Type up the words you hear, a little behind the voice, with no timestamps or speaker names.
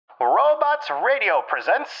Robots Radio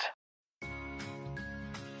presents...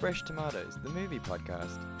 Fresh Tomatoes, the movie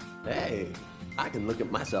podcast. Hey, I can look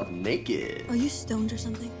at myself naked. Are you stoned or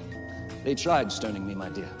something? They tried stoning me, my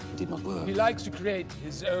dear. It did not work. He likes to create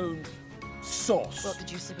his own sauce. Well,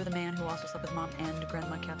 did you sleep with a man who also slept with Mom and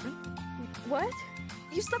Grandma Catherine? What?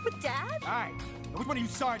 You slept with Dad? Alright, now which one of you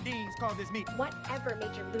sardines call this meat? Whatever,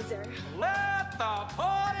 Major Loser. Let the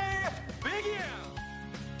party begin!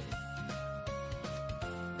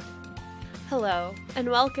 Hello, and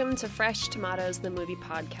welcome to Fresh Tomatoes, the movie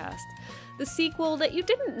podcast, the sequel that you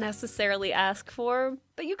didn't necessarily ask for,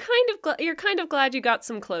 but you're kind of glad you got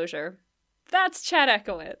some closure. That's Chad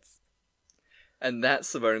Ekowitz. And that's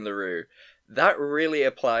Simone LaRue. That really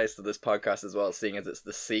applies to this podcast as well, seeing as it's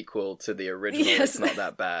the sequel to the original. Yes. It's not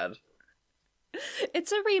that bad.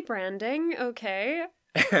 It's a rebranding, okay?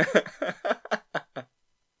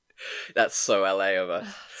 That's so LA of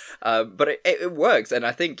us. But it works, and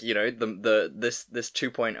I think, you know, this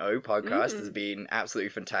 2.0 podcast has been absolutely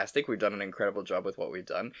fantastic. We've done an incredible job with what we've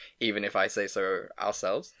done, even if I say so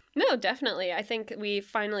ourselves. No, definitely. I think we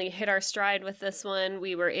finally hit our stride with this one.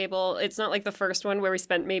 We were able, it's not like the first one where we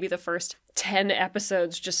spent maybe the first 10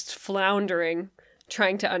 episodes just floundering,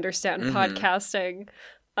 trying to understand podcasting.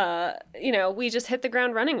 We just hit the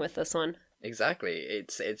ground running with this one. Exactly.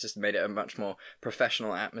 It's just made it a much more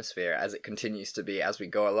professional atmosphere, as it continues to be as we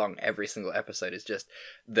go along. Every single episode is just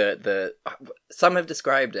the some have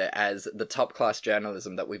described it as the top class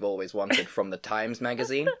journalism that we've always wanted from the Times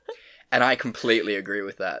magazine. And I completely agree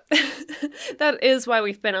with that. That is why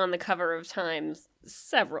we've been on the cover of Times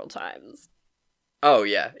several times. Oh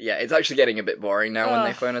yeah. It's actually getting a bit boring now when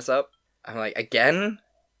they phone us up. I'm like, again?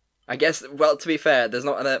 I guess, well, to be fair, there's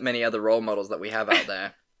not that many other role models that we have out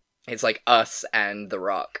there. It's like us and The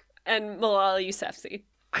Rock. And Malala Yousafzai.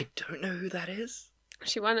 I don't know who that is.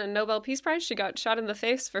 She won a Nobel Peace Prize. She got shot in the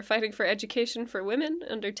face for fighting for education for women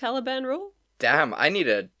under Taliban rule. Damn, I need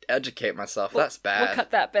to educate myself. That's bad. We'll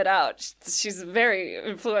cut that bit out. She's a very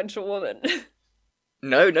influential woman.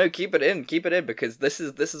 No, keep it in, because this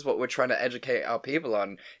is what we're trying to educate our people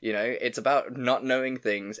on. You know, it's about not knowing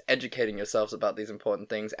things, educating yourselves about these important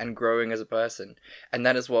things, and growing as a person. And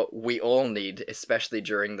that is what we all need, especially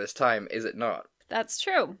during this time, is it not? That's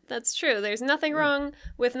true. There's nothing wrong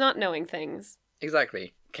with not knowing things.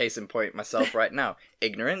 Exactly. Case in point, myself right now.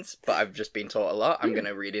 Ignorance, but I've just been taught a lot. I'm going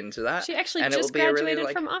to read into that. She actually and just graduated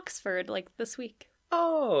from Oxford, this week.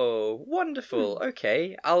 Oh, wonderful.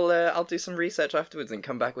 Okay, I'll do some research afterwards and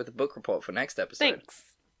come back with a book report for next episode. Thanks.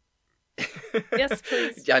 Yes,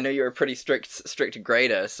 please. I know you're a pretty strict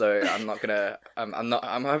grader, so I'm not gonna. I'm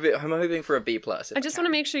hoping for a B+. I just want to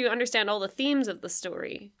make sure you understand all the themes of the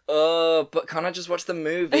story. Oh, but can't I just watch the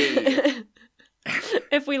movie?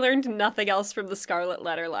 If we learned nothing else from the Scarlet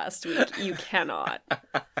Letter last week, you cannot.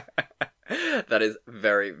 That is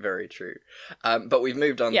very, very true. But we've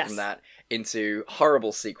moved on from that into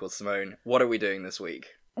horrible sequels, Simone. What are we doing this week?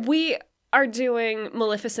 We are doing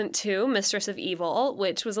Maleficent 2, Mistress of Evil,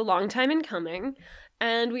 which was a long time in coming.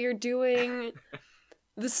 And we are doing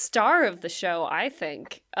the star of the show, I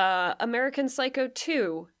think, American Psycho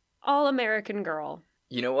 2, All American Girl.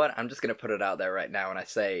 You know what? I'm just going to put it out there right now and I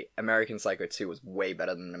say American Psycho 2 was way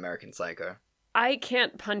better than American Psycho. I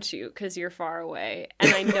can't punch you because you're far away,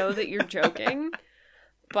 and I know that you're joking,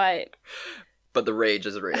 but the rage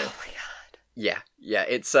is real. Oh my god! Yeah,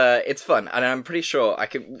 it's fun, and I'm pretty sure I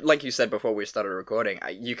can, like you said before we started recording,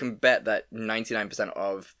 you can bet that 99%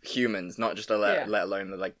 of humans, not just let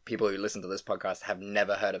alone the people who listen to this podcast, have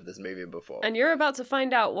never heard of this movie before. And you're about to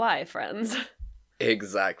find out why, friends.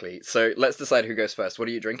 Exactly. So let's decide who goes first. What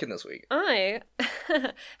are you drinking this week? I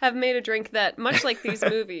have made a drink that, much like these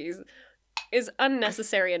movies, is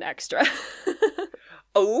unnecessary and extra.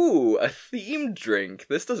 Oh, a themed drink.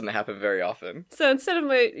 This doesn't happen very often. So instead of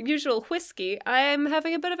my usual whiskey, I am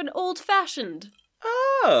having a bit of an old-fashioned.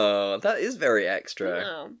 Oh, that is very extra.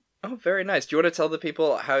 Yeah. Oh, very nice. Do you want to tell the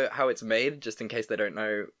people how it's made, just in case they don't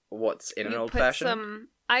know what's in an old-fashioned? You put some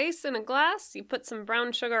ice in a glass, you put some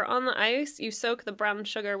brown sugar on the ice, you soak the brown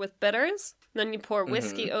sugar with bitters, then you pour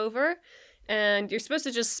whiskey over, and you're supposed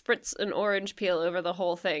to just spritz an orange peel over the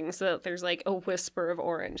whole thing so that there's a whisper of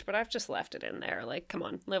orange, but I've just left it in there. Come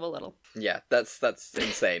on, live a little. Yeah, that's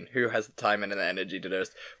insane. Who has the time and the energy to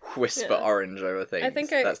just whisper orange over things? I think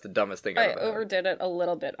that's the dumbest thing I've ever heard. I overdid it a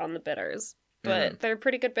little bit on the bitters, but they're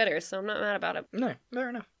pretty good bitters, so I'm not mad about it. No, fair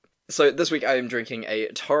enough. So this week I am drinking a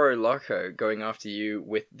Toro Loco, going after you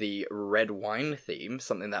with the red wine theme,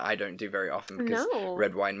 something that I don't do very often because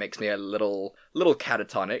red wine makes me a little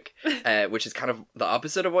catatonic, which is kind of the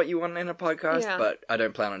opposite of what you want in a podcast, but I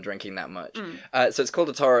don't plan on drinking that much. So it's called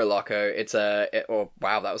a Toro Loco. It's wow,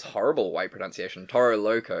 that was horrible white pronunciation. Toro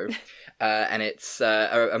Loco, and it's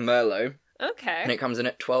a Merlot. Okay. And it comes in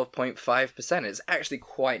at 12.5%. It's actually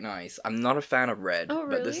quite nice. I'm not a fan of red,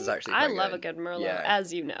 but this is actually quite good. I love a good Merlot,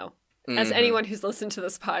 as you know. As anyone who's listened to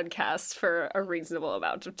this podcast for a reasonable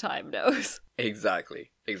amount of time knows. Exactly.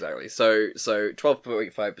 So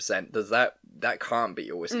 12.5%, does that can't be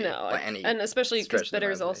your whiskey by any and especially because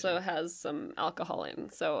bitters imagination. Also has some alcohol in,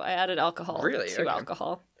 so I added alcohol to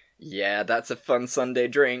alcohol. Yeah, that's a fun Sunday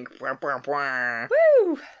drink.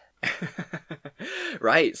 Woo!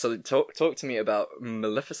 Right, so talk to me about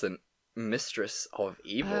Maleficent, Mistress of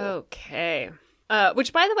Evil. Okay.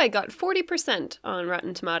 Which, by the way, got 40% on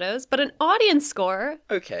Rotten Tomatoes, but an audience score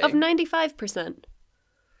of 95%.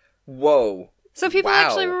 Whoa. So people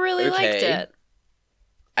actually really liked it.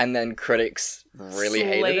 And then critics really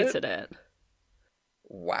hated it?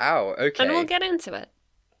 Wow, okay. And we'll get into it.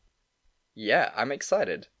 Yeah, I'm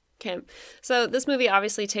excited. Okay, so this movie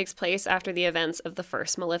obviously takes place after the events of the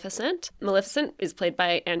first Maleficent. Maleficent is played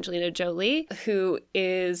by Angelina Jolie, who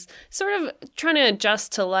is sort of trying to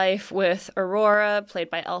adjust to life with Aurora,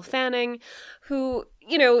 played by Elle Fanning, who,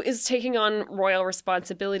 you know, is taking on royal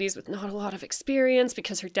responsibilities with not a lot of experience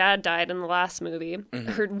because her dad died in the last movie.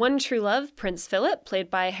 Her one true love, Prince Philip,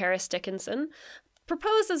 played by Harris Dickinson,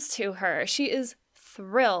 proposes to her. She is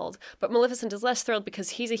thrilled, but Maleficent is less thrilled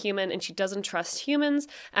because he's a human and she doesn't trust humans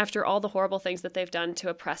after all the horrible things that they've done to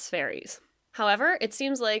oppress fairies. However, it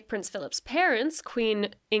seems like Prince Philip's parents,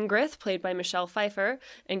 Queen Ingrid, played by Michelle Pfeiffer,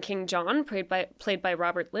 and King John, played by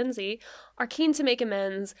Robert Lindsay, are keen to make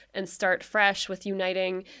amends and start fresh with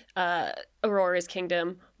uniting Aurora's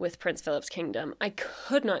kingdom with Prince Philip's kingdom. I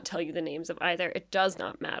could not tell you the names of either. It does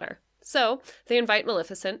not matter. So they invite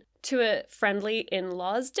Maleficent to a friendly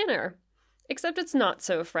in-laws dinner. Except it's not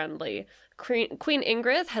so friendly. Queen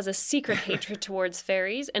Ingrid has a secret hatred towards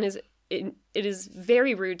fairies and it is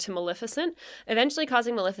very rude to Maleficent, eventually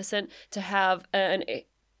causing Maleficent to have a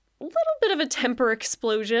little bit of a temper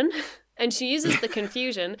explosion. And she uses the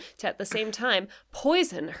confusion to, at the same time,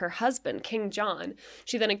 poison her husband, King John.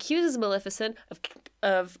 She then accuses Maleficent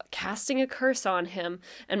of casting a curse on him,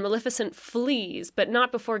 and Maleficent flees, but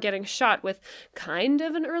not before getting shot with kind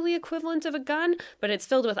of an early equivalent of a gun, but it's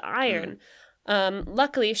filled with iron.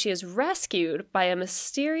 Luckily, she is rescued by a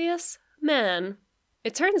mysterious man.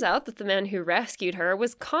 It turns out that the man who rescued her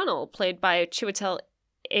was Connell, played by Chiwetel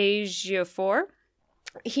Ejiofor.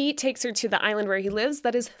 He takes her to the island where he lives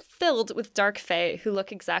that is filled with dark fae who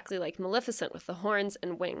look exactly like Maleficent with the horns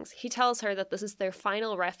and wings. He tells her that this is their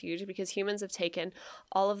final refuge because humans have taken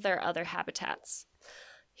all of their other habitats.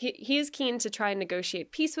 He is keen to try and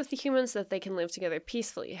negotiate peace with the humans so that they can live together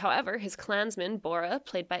peacefully. However, his clansman, Bora,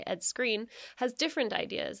 played by Ed Skrein, has different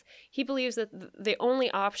ideas. He believes that the only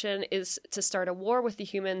option is to start a war with the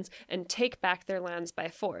humans and take back their lands by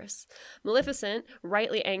force. Maleficent,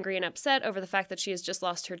 rightly angry and upset over the fact that she has just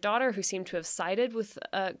lost her daughter, who seemed to have sided with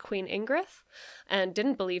Queen Ingrid, and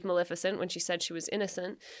didn't believe Maleficent when she said she was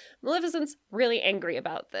innocent. Maleficent's really angry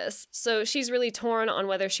about this, so she's really torn on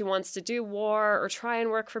whether she wants to do war or try and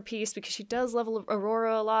work for peace because she does love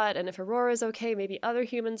Aurora a lot, and if Aurora's okay, maybe other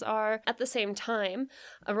humans are. At the same time,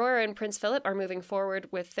 Aurora and Prince Philip are moving forward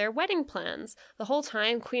with their wedding plans. The whole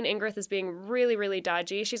time, Queen Ingrid is being really, really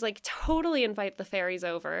dodgy. She's like, totally invite the fairies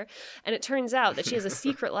over, and it turns out that she has a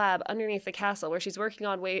secret lab underneath the castle where she's working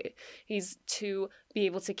on ways to be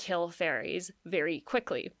able to kill fairies very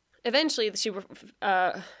quickly. Eventually,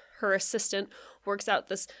 her assistant works out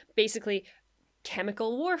this basically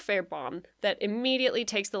chemical warfare bomb that immediately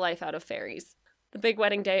takes the life out of fairies. The big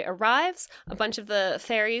wedding day arrives, a bunch of the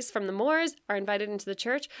fairies from the moors are invited into the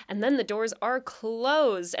church, and then the doors are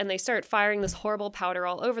closed and they start firing this horrible powder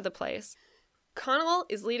all over the place. Connell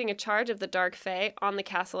is leading a charge of the Dark Fae on the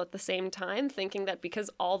castle at the same time, thinking that because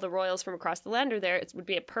all the royals from across the land are there, it would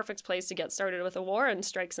be a perfect place to get started with a war and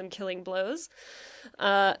strike some killing blows.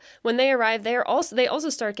 When they arrive, they also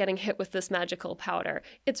start getting hit with this magical powder.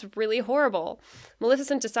 It's really horrible.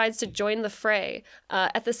 Maleficent decides to join the fray.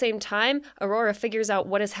 At the same time, Aurora figures out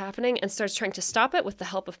what is happening and starts trying to stop it with the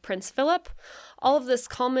help of Prince Philip. All of this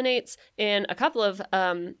culminates in a couple of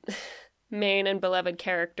main and beloved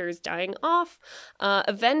characters dying off.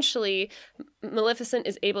 Eventually, Maleficent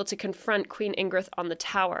is able to confront Queen Ingrid on the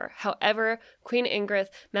tower. However, Queen Ingrid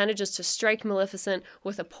manages to strike Maleficent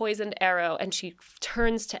with a poisoned arrow and she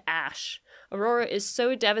turns to ash. Aurora is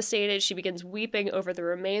so devastated, she begins weeping over the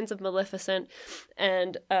remains of Maleficent,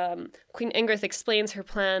 and Queen Ingrid explains her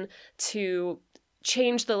plan to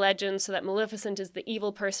change the legend so that Maleficent is the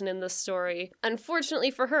evil person in this story.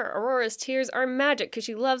 Unfortunately for her, Aurora's tears are magic because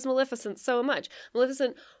she loves Maleficent so much.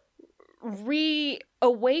 Maleficent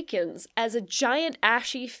reawakens as a giant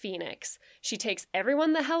ashy phoenix. She takes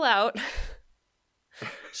everyone the hell out.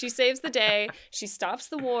 She saves the day. She stops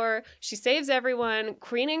the war. She saves everyone.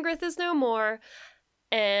 Queen Ingrid is no more.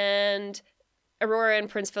 And Aurora and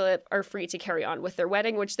Prince Philip are free to carry on with their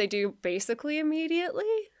wedding, which they do basically immediately.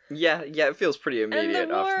 Yeah, it feels pretty immediate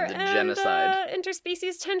after the genocide.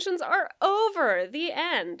 Interspecies tensions are over. The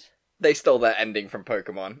end. They stole that ending from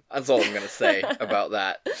Pokemon. That's all I'm going to say about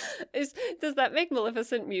that. Does that make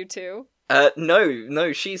Maleficent Mewtwo?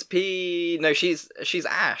 No, she's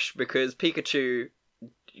Ash, because Pikachu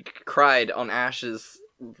cried on Ash's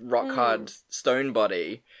rock-hard stone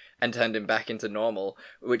body and turned him back into normal,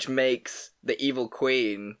 which makes the evil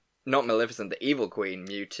queen, not Maleficent, the evil queen,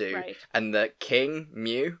 Mewtwo, right, and the king,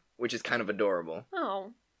 Mew, which is kind of adorable.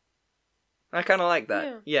 Oh. I kind of like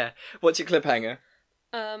that. Yeah. What's your cliffhanger?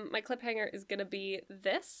 My cliffhanger is gonna be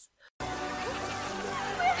this. We're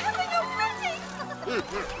having a wedding!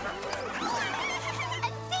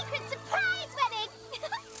 A secret surprise wedding!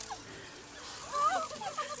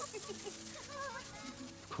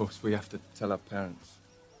 Of course, we have to tell our parents.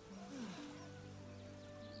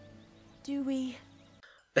 Do we?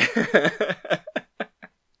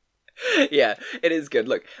 Yeah, it is good.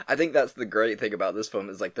 Look, I think that's the great thing about this film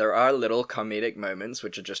is like there are little comedic moments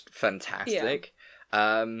which are just fantastic.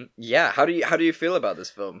 Yeah. How do you feel about this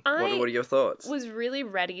film? What are your thoughts? Was really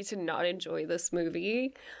ready to not enjoy this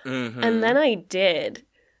movie, Mm-hmm. and then I did.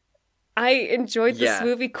 I enjoyed this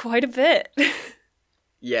movie quite a bit.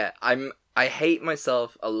 Yeah, I hate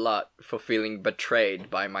myself a lot for feeling betrayed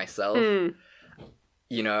by myself.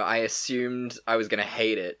 You know, I assumed I was gonna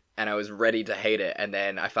hate it, and I was ready to hate it, and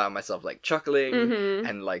then I found myself like chuckling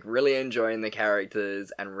and like really enjoying the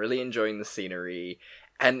characters and really enjoying the scenery.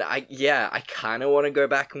 And I kind of want to go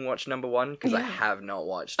back and watch number one because I have not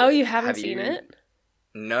watched it. Oh, you haven't seen it?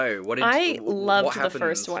 No. I loved the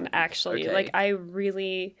first one, actually. Okay. Like, I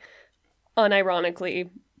really,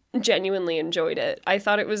 unironically, genuinely enjoyed it. I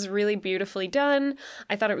thought it was really beautifully done.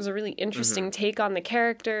 I thought it was a really interesting take on the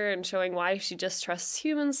character and showing why she just trusts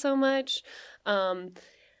humans so much. And,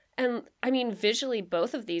 I mean, visually,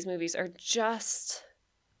 both of these movies are just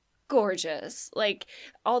gorgeous. Like,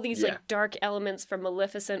 all these like dark elements from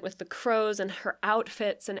Maleficent with the crows and her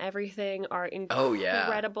outfits and everything are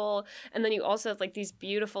incredible. And then you also have like these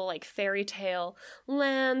beautiful like fairy tale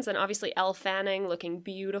lands, and obviously Elle Fanning looking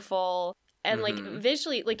beautiful. And like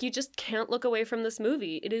visually, like you just can't look away from this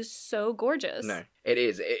movie. It is so gorgeous. No, it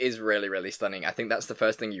is. It is really, really stunning. I think that's the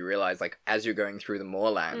first thing you realize, like, as you're going through the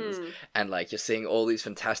moorlands and like you're seeing all these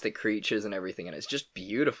fantastic creatures and everything, and it's just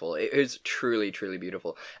beautiful. It is truly, truly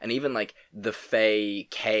beautiful. And even like the Fae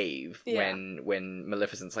cave when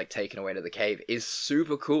Maleficent's like taken away to the cave is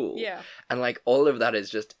super cool. Yeah. And like all of that is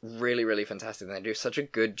just really, really fantastic. And they do such a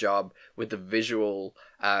good job with the visual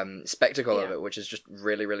spectacle of it, which is just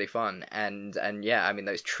really, really fun. And yeah, I mean,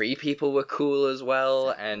 those tree people were cool as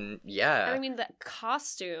well. And yeah. And I mean, the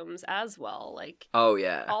costumes as well. Like, oh,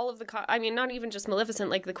 yeah. All of the, I mean, not even just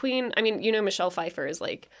Maleficent, like the Queen. I mean, you know, Michelle Pfeiffer is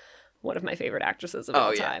like one of my favorite actresses of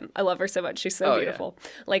all time. I love her so much. She's so beautiful. Yeah.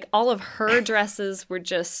 Like, all of her dresses were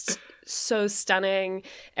just so stunning.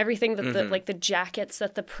 Everything that the like the jackets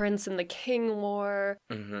that the prince and the king wore,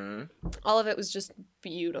 all of it was just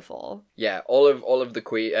beautiful. Yeah, all of the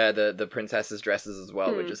queen, the princess's dresses as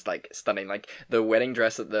well were just like stunning. Like the wedding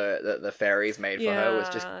dress that the fairies made for her was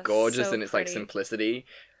just gorgeous in its like simplicity.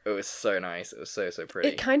 It was so nice. It was so pretty.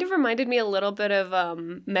 It kind of reminded me a little bit of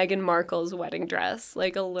Meghan Markle's wedding dress,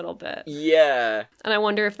 like a little bit. Yeah. And I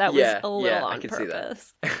wonder if that was a little on I could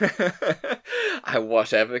purpose. See that.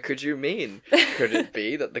 Whatever could you mean? Could it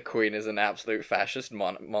be that the Queen is an absolute fascist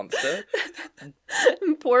monster?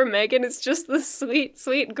 Poor Meghan is just the sweet,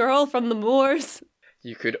 sweet girl from the moors.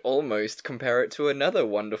 You could almost compare it to another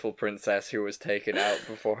wonderful princess who was taken out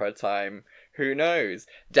before her time. Who knows?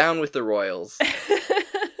 Down with the royals.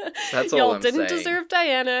 That's all I'm saying. Y'all didn't deserve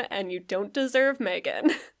Diana, and you don't deserve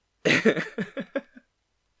Meghan.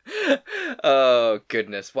 Oh,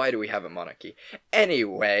 goodness. Why do we have a monarchy?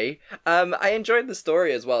 Anyway, I enjoyed the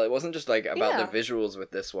story as well. It wasn't just, like, about the visuals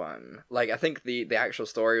with this one. Like, I think the actual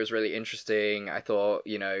story was really interesting. I thought,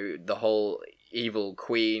 you know, the whole evil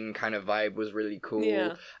queen kind of vibe was really cool.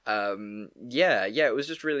 Yeah, it was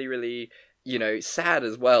just really, really you know, sad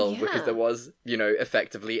as well, Yeah. because there was, you know,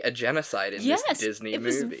 effectively a genocide in this Disney it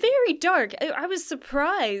movie. was very dark. I was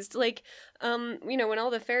surprised. Like, you know, when all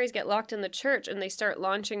the fairies get locked in the church and they start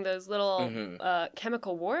launching those little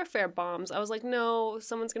chemical warfare bombs, I was like, no,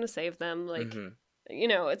 someone's gonna save them. Like, you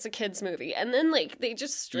know, it's a kid's movie. And then, like, they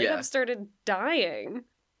just straight up started dying.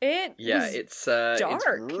 It was it's dark. It's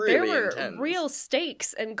really there were intense. real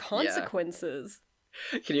stakes and consequences.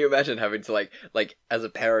 Can you imagine having to like as a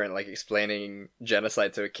parent, like explaining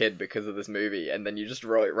genocide to a kid because of this movie, and then you just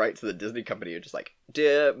roll it right to the Disney company? You're just like,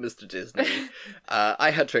 dear Mr. Disney, I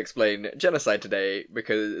had to explain genocide today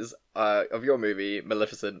because of your movie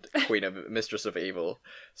Maleficent, Queen of Mistress of Evil.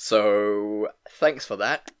 So thanks for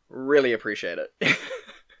that. Really appreciate it.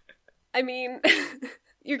 I mean,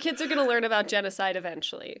 your kids are gonna learn about genocide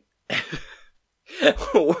eventually.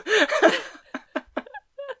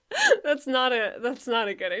 That's not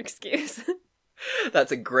a good excuse.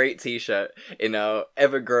 That's a great t-shirt in our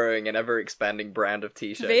ever-growing and ever-expanding brand of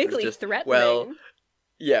t-shirts. Vaguely It's just, threatening.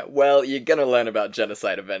 Well, you're gonna learn about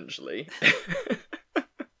genocide eventually. I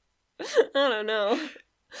don't know.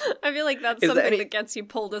 I feel like that's Is there something any- that gets you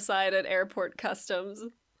pulled aside at airport customs.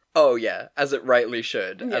 Oh yeah, as it rightly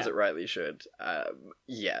should. Yeah. As it rightly should.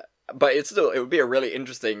 Yeah. But it would be a really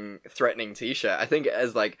interesting, threatening t-shirt. I think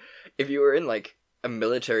as, like, if you were in, like, a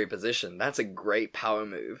military position, that's a great power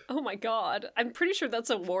move. Oh my god. I'm pretty sure that's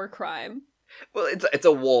a war crime. Well, it's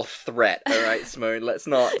a war threat, alright, Simone? Let's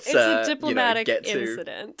not, It's a diplomatic get to...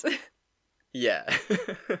 incident. Yeah.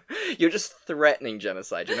 You're just threatening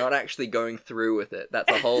genocide. You're not actually going through with it.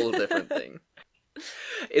 That's a whole different thing.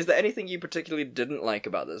 Is there anything you particularly didn't like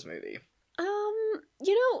about this movie?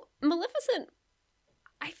 You know, Maleficent,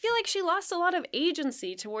 I feel like she lost a lot of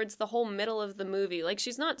agency towards the whole middle of the movie. Like,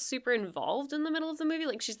 she's not super involved in the middle of the movie.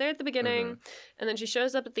 Like, she's there at the beginning, and then she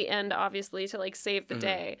shows up at the end, obviously, to, like, save the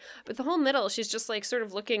day. But the whole middle, she's just, like, sort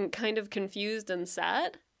of looking kind of confused and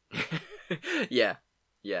sad. Yeah.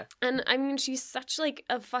 Yeah. And, I mean, she's such, like,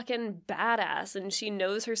 a fucking badass, and she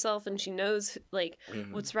knows herself, and she knows, like,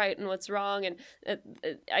 what's right and what's wrong, and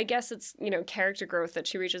I guess it's, you know, character growth that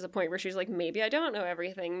she reaches a point where she's like, maybe I don't know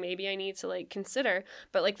everything, maybe I need to, like, consider,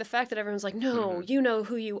 but, like, the fact that everyone's like, no, you know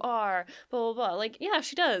who you are, blah, blah, blah, like, yeah,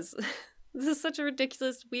 she does. This is such a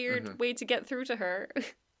ridiculous, weird way to get through to her.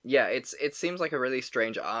 Yeah, it seems like a really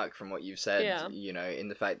strange arc from what you've said, you know, in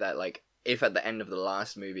the fact that, like, if at the end of the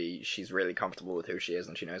last movie she's really comfortable with who she is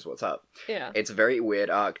and she knows what's up, it's a very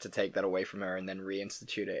weird arc to take that away from her and then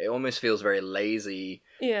reinstitute it. It almost feels very lazy,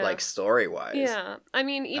 like, story-wise. Yeah, I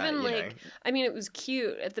mean, even, you like, know. I mean, it was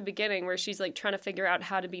cute at the beginning where she's, like, trying to figure out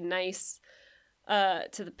how to be nice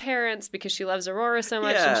to the parents because she loves Aurora so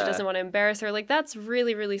much and she Yeah. doesn't want to embarrass her. Like, that's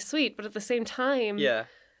really, really sweet, but at the same time,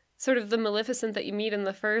 sort of the Maleficent that you meet in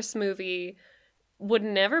the first movie would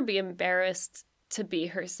never be embarrassed to be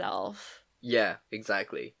herself. Yeah,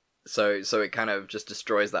 exactly. So it kind of just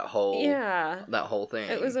destroys that whole thing.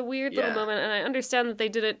 It was a weird little Yeah. moment, and I understand that they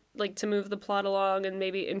did it, like, to move the plot along and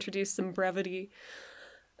maybe introduce some brevity.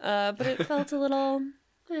 But it felt a little...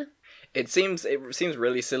 It seems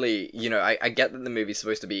really silly. You know, I get that the movie's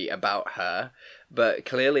supposed to be about her, but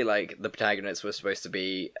clearly, like, the protagonists were supposed to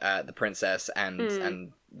be the princess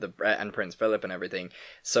and Prince Philip and everything.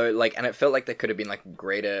 So, like, and it felt like there could have been, like,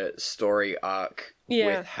 greater story arc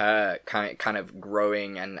with her kind of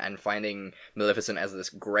growing and finding Maleficent as this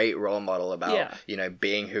great role model about you know,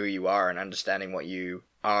 being who you are and understanding what you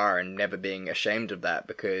are and never being ashamed of that,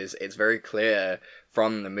 because it's very clear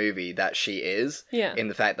from the movie that she is, in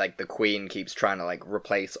the fact, like, the queen keeps trying to, like,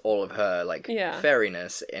 replace all of her, like,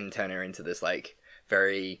 fairiness and turn her into this, like,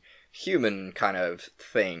 very human kind of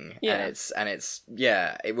thing. And it's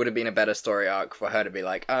it would have been a better story arc for her to be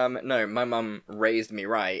like, no, my mum raised me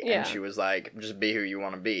right, and she was like, just be who you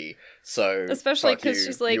want to be. So especially because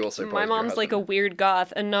she's like, my mom's like a weird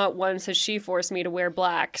goth, and not once has she forced me to wear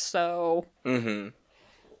black, so...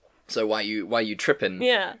 So why you tripping,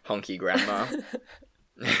 honky grandma?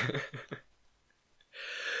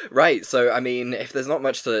 Right, so I mean, if there's not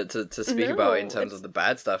much to speak about in terms of the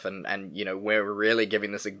bad stuff, and you know, we're really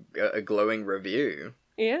giving this a glowing review.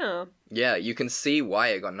 Yeah, you can see why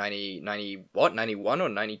it got 91 or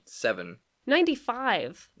 97?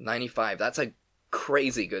 95. 95. That's a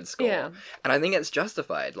crazy good score. And I think it's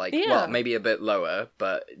justified. Like, well, maybe a bit lower,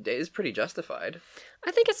 but it is pretty justified. I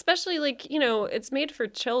think especially, like, you know, it's made for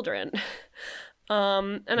children.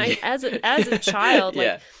 And I, as a child,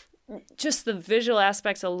 like, just the visual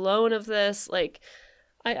aspects alone of this, like,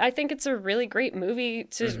 I think it's a really great movie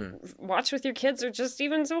to watch with your kids, or just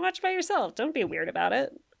even to watch by yourself. Don't be weird about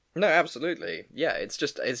it. No, absolutely. Yeah, it's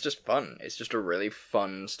just fun. It's just a really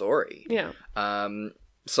fun story. Yeah.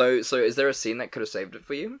 So is there a scene that could have saved it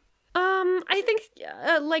for you? I think,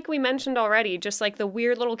 like we mentioned already, just like the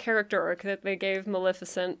weird little character arc that they gave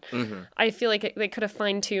Maleficent, I feel like they could have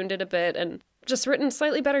fine-tuned it a bit and just written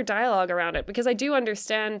slightly better dialogue around it, because I do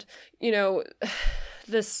understand, you know,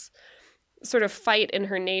 this sort of fight in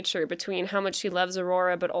her nature between how much she loves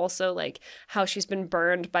Aurora, but also like how she's been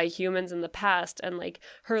burned by humans in the past, and like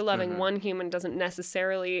her loving one human doesn't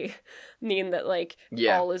necessarily mean that like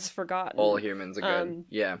all is forgotten. All humans are good.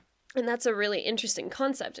 Yeah. And that's a really interesting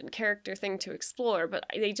concept and character thing to explore, but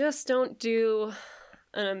they just don't do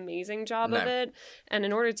an amazing job of it. And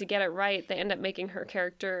in order to get it right, they end up making her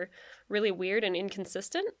character really weird and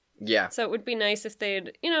inconsistent. Yeah. So it would be nice if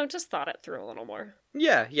they'd, you know, just thought it through a little more.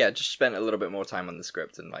 Yeah, just spent a little bit more time on the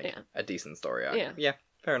script and like a decent story arc. Yeah,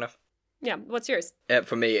 fair enough. Yeah, what's yours?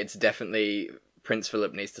 For me, it's definitely Prince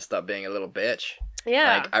Philip needs to stop being a little bitch.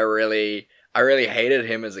 Yeah. Like, I really hated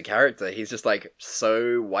him as a character. He's just like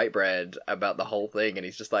so white bread about the whole thing, and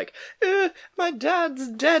he's just like, my dad's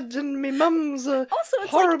dead and my mum's a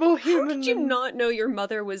horrible human. How did you not know your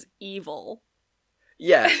mother was evil?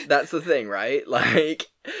 Yeah, that's the thing, right? Like,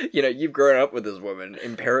 you know, you've grown up with this woman.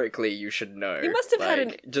 Empirically, you should know. You must have like, had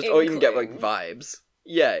an or you can get like inkling. vibes.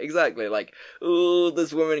 Yeah, exactly. Like, oh,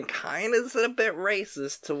 this woman kind of is a bit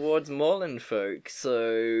racist towards Moreland folk,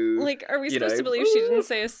 so... Like, are we supposed to believe she didn't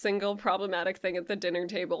say a single problematic thing at the dinner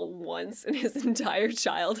table once in his entire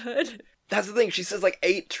childhood? That's the thing, she says like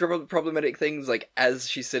 8 problematic things, like, as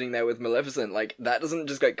she's sitting there with Maleficent. Like, that doesn't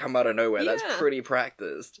just like come out of nowhere, that's pretty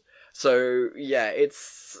practiced. So, yeah,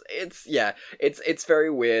 it's very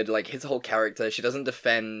weird, like, his whole character, she doesn't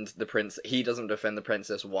defend the prince, he doesn't defend the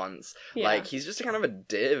princess once, like, he's just kind of a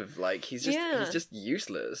div, like, he's just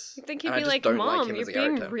useless. I think he'd be like, Mom, you're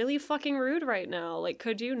being really fucking rude right now, like,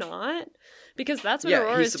 could you not? Because that's what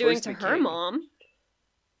Aurora's doing to her mom.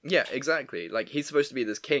 Yeah, exactly, like, he's supposed to be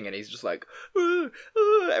this king, and he's just like,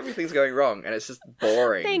 everything's going wrong, and it's just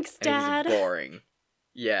boring. Thanks, Dad. He's boring.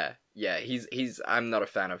 Yeah, he's I'm not a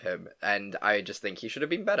fan of him, and I just think he should have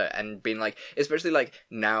been better and been like, especially like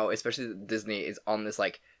now, especially that Disney is on this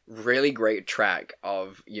like really great track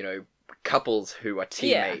of, you know, couples who are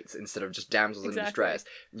teammates instead of just damsels in distress,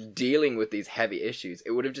 dealing with these heavy issues.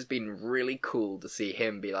 It would have just been really cool to see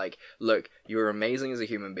him be like, look, you're amazing as a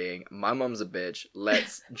human being, my mum's a bitch,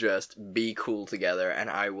 let's just be cool together, and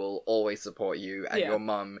I will always support you, and your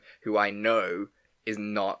mum, who I know is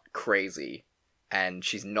not crazy, and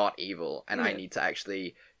she's not evil, and I need to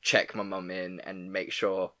actually check my mum in and make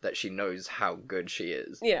sure that she knows how good she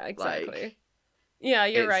is. Yeah, exactly. Like, yeah,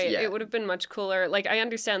 you're right. It would have been much cooler. Like, I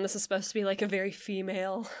understand this is supposed to be like a very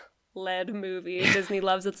female-led movie. Disney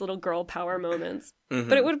loves its little girl power moments.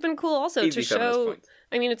 But it would have been cool also to show...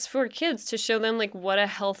 I mean, it's for kids to show them, like, what a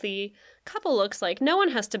healthy couple looks like. No one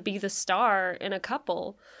has to be the star in a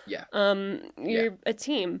couple. Yeah. You're a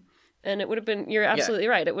team. And it would have been... You're absolutely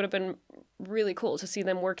right. It would have been really cool to see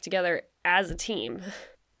them work together as a team.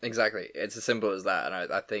 Exactly. It's as simple as that,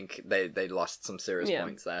 and I think they lost some serious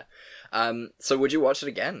points there. So would you watch it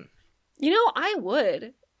again? You know, I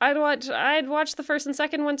would. I'd watch the first and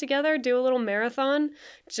second one together, do a little marathon,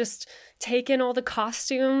 just take in all the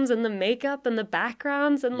costumes and the makeup and the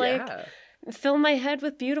backgrounds, and like fill my head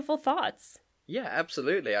with beautiful thoughts. Yeah,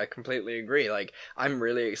 absolutely. I completely agree. Like, I'm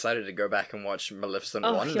really excited to go back and watch Maleficent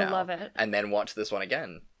 1 now. You'll love it. And then watch this one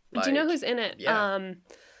again. Like, do you know who's in it? Yeah.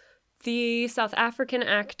 The South African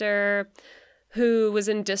actor who was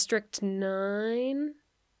in District 9.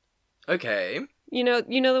 Okay. You know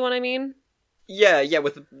the one I mean? Yeah,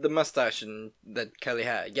 with the mustache and the curly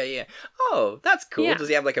hair. Yeah. Oh, that's cool. Yeah. Does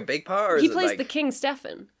he have like a big part? Or he is plays it, like... the King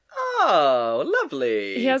Stefan. Oh,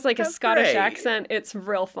 lovely. He has like a Scottish great. accent. It's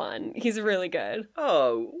real fun. He's really good.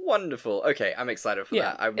 Oh, wonderful. Okay, I'm excited for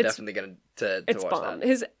that. I'm definitely going to watch bomb.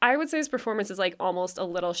 that. I would say his performance is like almost a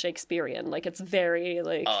little Shakespearean. Like, it's very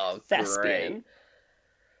like thespian.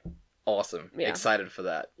 Great. Awesome. Yeah. Excited for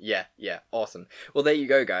that. Yeah, awesome. Well, there you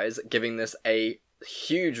go, guys. Giving this a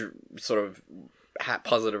huge sort of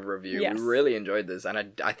positive review. Yes. We really enjoyed this, and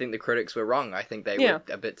I think the critics were wrong. I think they were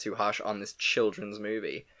a bit too harsh on this children's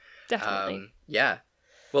movie. Definitely. Yeah.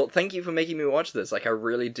 Well, thank you for making me watch this. Like, I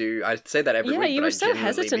really do. I say that every week, you but were so I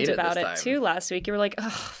hesitant about it time. too last week. You were like, "Ugh,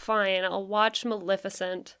 fine, I'll watch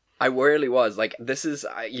Maleficent." I really was. Like, this is,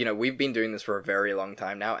 you know, we've been doing this for a very long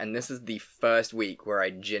time now, and this is the first week where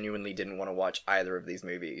I genuinely didn't want to watch either of these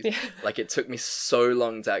movies. Yeah. Like, it took me so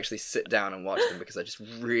long to actually sit down and watch them because I just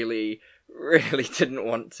really didn't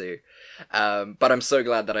want to. But I'm so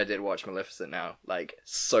glad that I did watch Maleficent now. Like,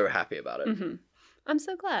 so happy about it. Mm-hmm. I'm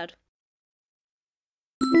so glad.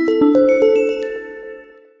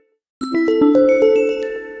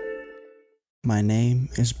 My name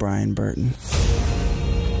is Brian Burton.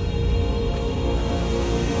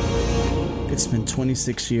 It's been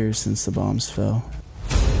 26 years since the bombs fell.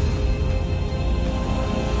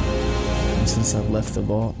 And since I've left the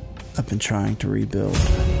vault, I've been trying to rebuild.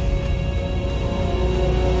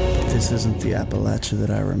 This isn't the Appalachia that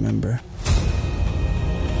I remember.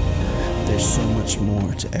 There's so much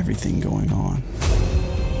more to everything going on.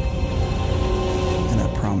 And I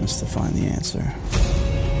promise to find the answer.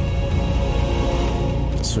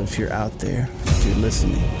 So if you're out there, if you're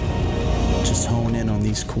listening, just hone in on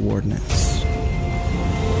these coordinates.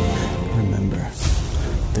 Remember,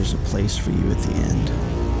 there's a place for you at the end.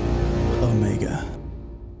 Omega.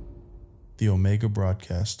 The Omega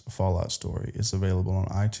Broadcast Fallout Story is available on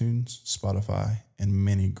iTunes, Spotify, and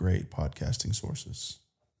many great podcasting sources.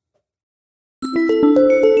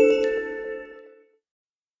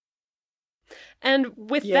 And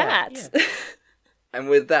with that... And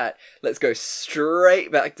with that, let's go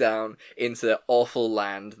straight back down into the awful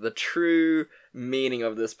land, the true meaning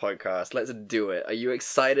of this podcast. Let's do it. Are you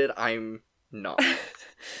excited? I'm not.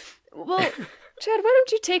 Well, Chad, why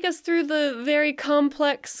don't you take us through the very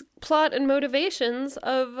complex plot and motivations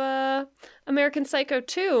of American Psycho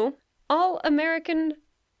 2, All American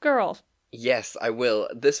Girl? Yes, I will.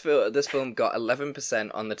 This film got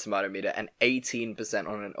 11% on the tomato meter and 18%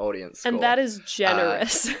 on an audience score. And that is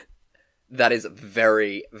generous. That is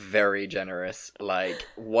very, very generous. Like,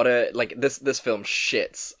 this film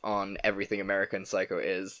shits on everything American Psycho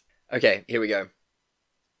is. Okay, here we go.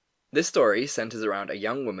 This story centers around a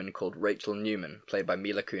young woman called Rachel Newman, played by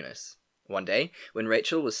Mila Kunis. One day, when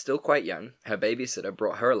Rachel was still quite young, her babysitter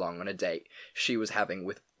brought her along on a date she was having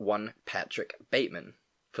with one Patrick Bateman.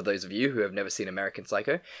 For those of you who have never seen American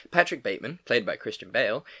Psycho, Patrick Bateman, played by Christian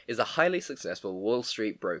Bale, is a highly successful Wall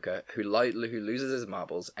Street broker who loses his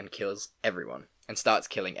marbles and kills everyone, and starts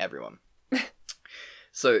killing everyone.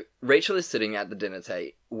 So, Rachel is sitting at the dinner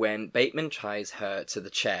table when Bateman ties her to the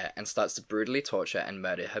chair and starts to brutally torture and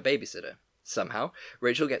murder her babysitter. Somehow,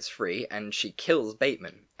 Rachel gets free and she kills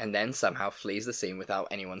Bateman, and then somehow flees the scene without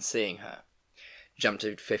anyone seeing her. Jump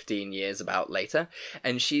to 15 years about later,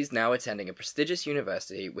 and she's now attending a prestigious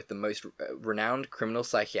university with the most renowned criminal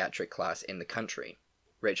psychiatric class in the country.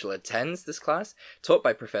 Rachel attends this class, taught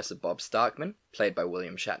by Professor Bob Starkman, played by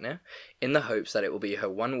William Shatner, in the hopes that it will be her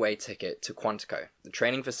one-way ticket to Quantico, the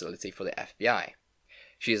training facility for the FBI.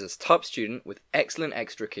 She is a top student with excellent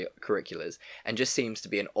extracurriculars, and just seems to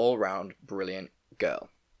be an all-round brilliant girl.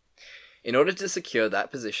 In order to secure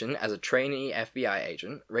that position as a trainee FBI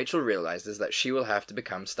agent, Rachel realizes that she will have to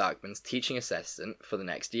become Starkman's teaching assistant for the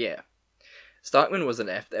next year. Starkman was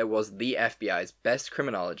the FBI's best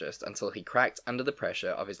criminologist until he cracked under the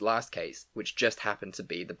pressure of his last case, which just happened to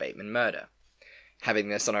be the Bateman murder. Having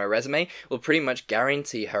this on her resume will pretty much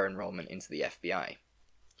guarantee her enrollment into the FBI.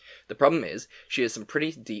 The problem is, she has some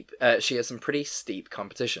pretty steep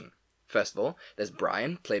competition. First of all, there's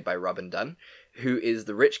Brian, played by Robin Dunn, who is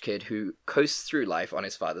the rich kid who coasts through life on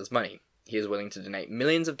his father's money. He is willing to donate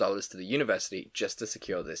millions of dollars to the university just to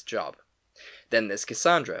secure this job. Then there's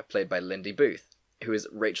Cassandra, played by Lindy Booth, who is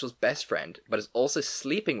Rachel's best friend, but is also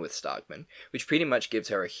sleeping with Starkman, which pretty much gives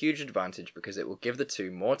her a huge advantage because it will give the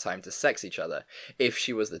two more time to sex each other if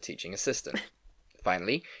she was the teaching assistant.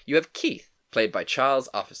 Finally, you have Keith, played by Charles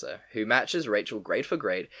Officer, who matches Rachel grade for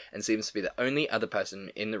grade and seems to be the only other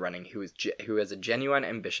person in the running who has a genuine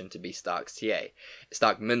ambition to be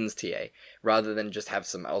Starkman's TA, rather than just have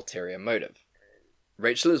some ulterior motive.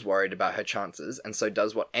 Rachel is worried about her chances, and so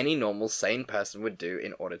does what any normal, sane person would do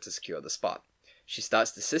in order to secure the spot. She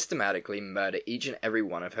starts to systematically murder each and every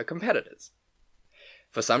one of her competitors.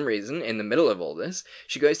 For some reason, in the middle of all this,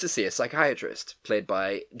 she goes to see a psychiatrist, played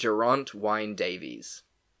by Geraint Wine Davies.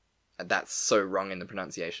 That's so wrong in the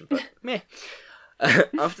pronunciation, but meh.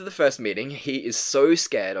 After the first meeting, he is so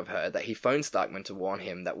scared of her that he phones Starkman to warn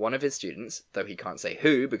him that one of his students, though he can't say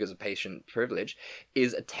who because of patient privilege,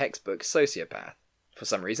 is a textbook sociopath. For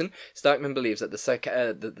some reason, Starkman believes that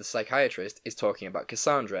the psychiatrist is talking about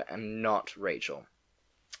Cassandra and not Rachel.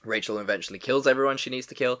 Rachel eventually kills everyone she needs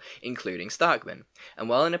to kill, including Starkman, and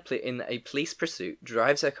while in a police pursuit,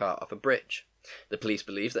 drives her car off a bridge. The police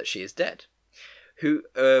believe that she is dead.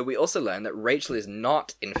 We also learn that Rachel is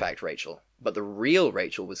not, in fact, Rachel, but the real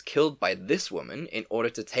Rachel was killed by this woman in order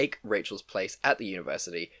to take Rachel's place at the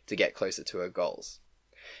university to get closer to her goals.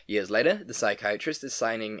 Years later, the psychiatrist is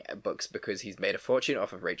signing books because he's made a fortune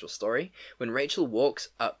off of Rachel's story, when Rachel walks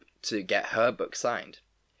up to get her book signed.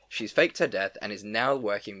 She's faked her death and is now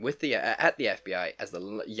working at the FBI as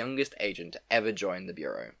the youngest agent to ever join the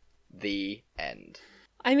bureau. The end.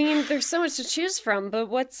 I mean, there's so much to choose from, but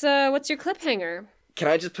what's your cliffhanger? Can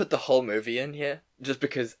I just put the whole movie in here? Just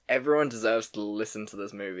because everyone deserves to listen to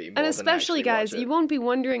this movie more And than especially, actually guys, watch it. you won't be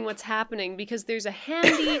wondering what's happening because there's a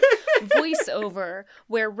handy voiceover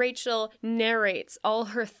where Rachel narrates all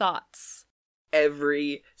her thoughts.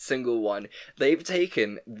 Every single one. They've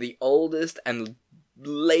taken the oldest and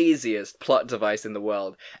laziest plot device in the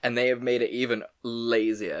world, and they have made it even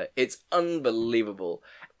lazier. It's unbelievable.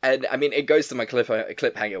 And, I mean, it goes to my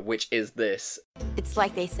cliffhanger, which is this. It's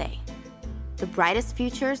like they say. The brightest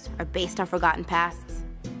futures are based on forgotten pasts.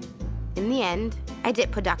 In the end, I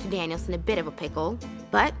did put Dr. Daniels in a bit of a pickle,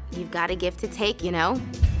 but you've got to give to take, you know?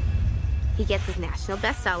 He gets his national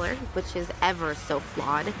bestseller, which is ever so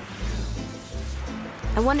flawed.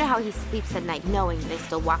 I wonder how he sleeps at night knowing they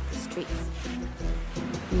still walk the streets.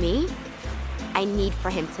 Me? I need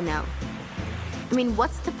for him to know. I mean,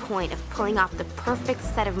 what's the point of pulling off the perfect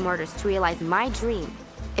set of murders to realize my dream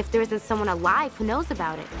if there isn't someone alive who knows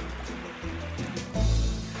about it?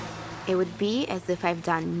 It would be as if I've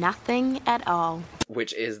done nothing at all.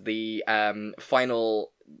 Which is the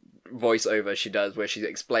final voiceover she does where she's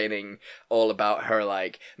explaining all about her,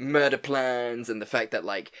 like, murder plans and the fact that,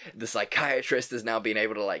 like, the psychiatrist is now being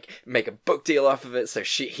able to, like, make a book deal off of it so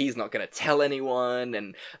he's not gonna tell anyone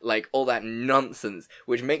and, like, all that nonsense,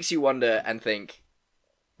 which makes you wonder and think,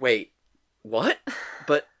 wait, what?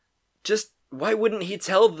 But just, why wouldn't he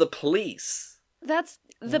tell the police? That's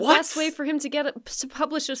the What? best way for him to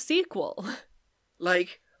publish a sequel.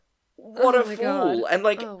 Like, what Oh a my fool. God. And,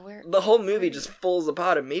 like, Oh, where- the whole movie just falls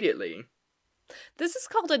apart immediately. This is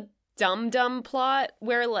called a dum-dum plot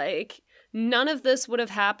where, like, none of this would have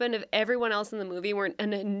happened if everyone else in the movie weren't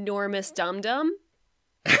an enormous dum-dum.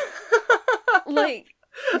 Like,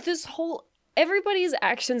 this whole... Everybody's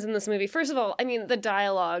actions in this movie, first of all, I mean, the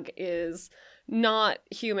dialogue is not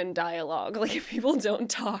human dialogue. Like, people don't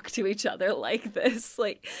talk to each other like this.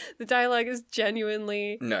 Like, the dialogue is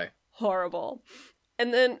genuinely No. horrible.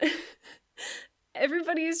 And then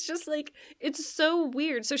everybody is just like, it's so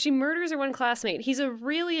weird. So she murders her one classmate. He's a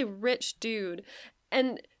really rich dude.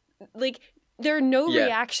 And, like, there are no Yeah.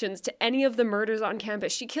 reactions to any of the murders on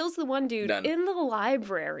campus. She kills the one dude None. in the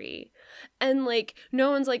library. And, like,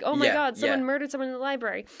 no one's like, oh my Yeah, God, someone yeah. murdered someone in the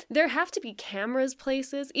library. There have to be cameras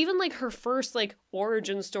places. Even, like, her first, like,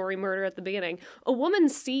 origin story murder at the beginning. A woman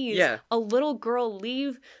sees Yeah. a little girl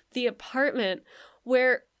leave the apartment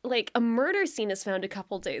where, like, a murder scene is found a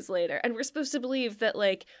couple days later. And we're supposed to believe that,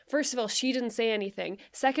 like, first of all, she didn't say anything.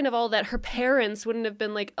 Second of all, that her parents wouldn't have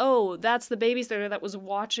been like, oh, that's the babysitter that was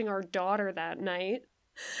watching our daughter that night.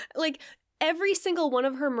 Like, every single one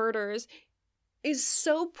of her murders is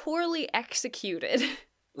so poorly executed.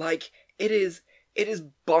 Like, it is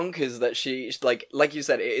bonkers that she, like you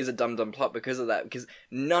said, it is a dum-dum plot because of that, because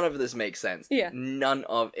none of this makes sense. Yeah. None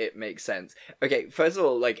of it makes sense. Okay, first of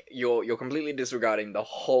all, like, you're completely disregarding the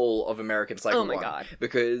whole of American Psycho Oh my 1, God.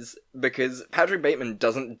 Because Patrick Bateman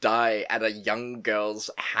doesn't die at a young girl's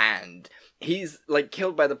hand. He's, like,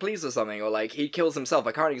 killed by the police or something, or, like, he kills himself.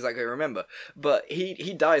 I can't exactly remember. But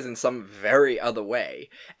he dies in some very other way.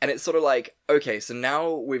 And it's sort of like, okay, so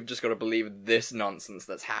now we've just got to believe this nonsense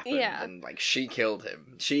that's happened. Yeah. And, like, she killed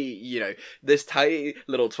him. This tiny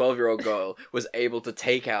little 12-year-old girl was able to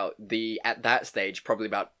take out at that stage, probably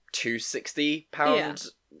about 260-pound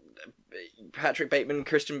Patrick Bateman,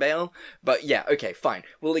 Christian Bale. But yeah, okay, fine.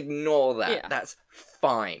 We'll ignore that. Yeah. That's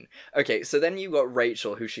fine. Okay, so then you got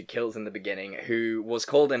Rachel, who she kills in the beginning, who was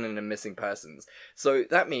called in a missing persons. So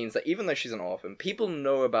that means that even though she's an orphan, people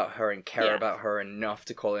know about her and care Yeah. about her enough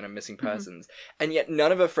to call in a missing persons. And yet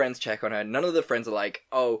none of her friends check on her. None of the friends are like,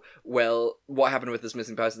 oh, well, what happened with this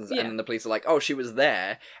missing persons? Yeah. And then the police are like, oh, she was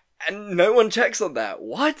there. And no one checks on that.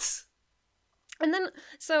 What? And then,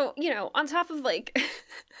 so, you know, on top of, like,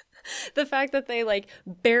 the fact that they, like,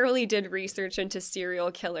 barely did research into serial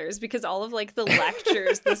killers, because all of, like, the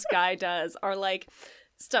lectures this guy does are, like,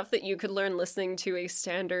 stuff that you could learn listening to a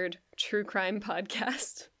standard true crime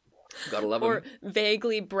podcast. Gotta love Or him.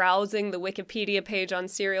 vaguely browsing the Wikipedia page on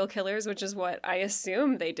serial killers, which is what I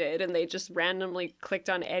assume they did, and they just randomly clicked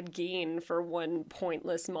on Ed Gein for one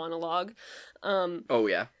pointless monologue. Oh,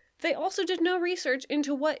 yeah. They also did no research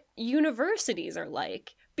into what universities are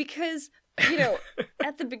like, because, you know,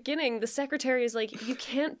 at the beginning, the secretary is like, you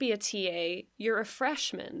can't be a TA, you're a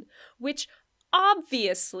freshman, which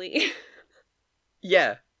obviously...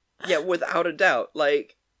 Yeah. Yeah, without a doubt.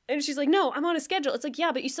 Like... And she's like, no, I'm on a schedule. It's like,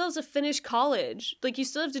 yeah, but you still have to finish college. Like, you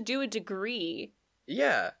still have to do a degree.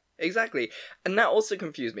 Yeah, exactly. And that also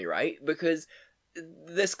confused me, right? Because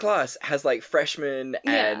this class has, like, freshmen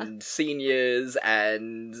and seniors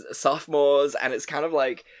and sophomores, and it's kind of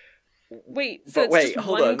like... Wait, so But it's wait, just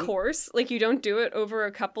hold one on. course? Like, you don't do it over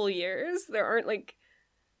a couple years? There aren't, like...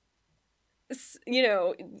 you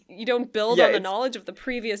know, you don't build on the knowledge of the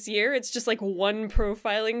previous year. It's just like one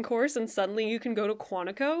profiling course and suddenly you can go to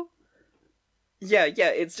Quantico. Yeah,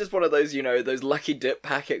 it's just one of those, you know, those lucky dip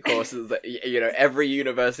packet courses that, you know, every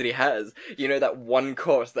university has. You know, that one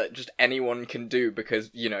course that just anyone can do because,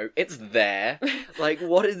 you know, it's there. Like,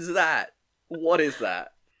 what is that? What is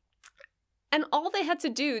that? And all they had to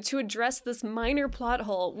do to address this minor plot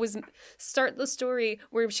hole was start the story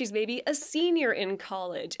where she's maybe a senior in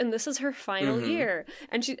college and this is her final year.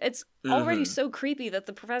 And it's already so creepy that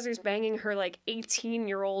the professor's banging her, like,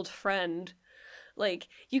 18-year-old friend. Like,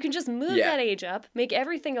 you can just move that age up, make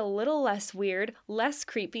everything a little less weird, less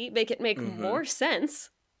creepy, make it make more sense.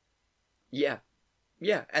 Yeah,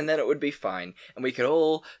 and then it would be fine. And we could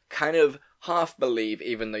all kind of half believe,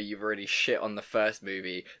 even though you've already shit on the first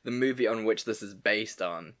movie, the movie on which this is based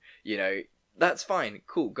on, you know, that's fine.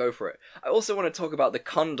 Cool, go for it. I also want to talk about the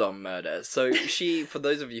condom murder. So she, for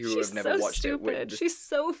those of you who have never watched it... She's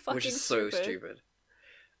so fucking which is so stupid.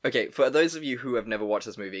 Okay, for those of you who have never watched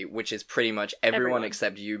this movie, which is pretty much everyone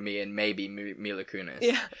except you, me, and maybe Mila Kunis.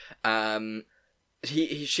 Yeah.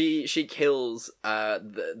 She kills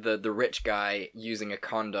the rich guy using a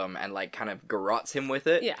condom and, like, kind of garrots him with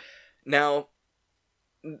it. Yeah. Now,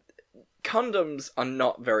 condoms are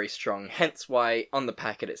not very strong, hence why on the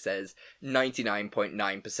packet it says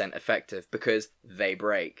 99.9% effective, because they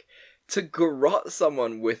break. To garrot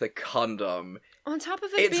someone with a condom, on top of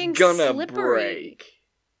it being gonna slippery. Break.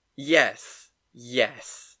 Yes.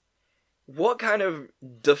 What kind of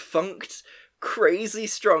defunct, crazy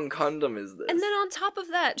strong condom is this? And then on top of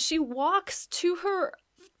that, she walks to her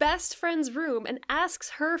best friend's room and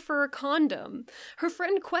asks her for a condom. Her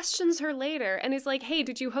friend questions her later and is like, hey,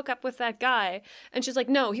 did you hook up with that guy? And she's like,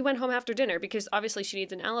 no, he went home after dinner, because obviously she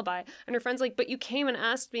needs an alibi. And her friend's like, but you came and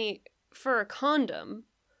asked me for a condom.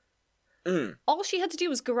 All she had to do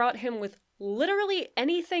was garrote him with literally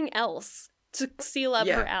anything else to seal up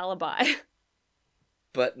her alibi.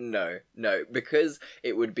 But no, because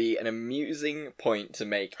it would be an amusing point to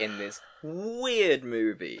make in this weird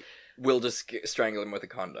movie. We'll just strangle him with a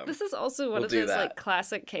condom. This is also one of those like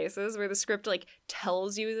classic cases where the script like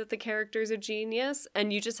tells you that the character's a genius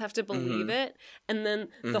and you just have to believe it, and then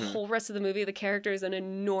the whole rest of the movie the character is an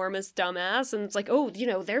enormous dumbass, and it's like, oh, you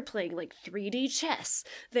know, they're playing like 3D chess.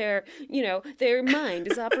 They're, you know, their mind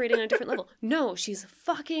is operating on a different level. No, she's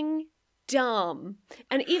fucking dumb.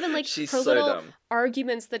 And even like she's her so little dumb.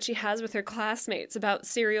 Arguments that she has with her classmates about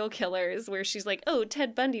serial killers, where she's like, oh,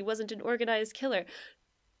 Ted Bundy wasn't an organized killer.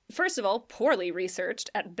 First of all, poorly researched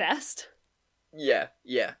at best. Yeah.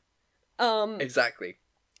 Exactly.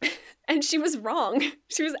 And she was wrong.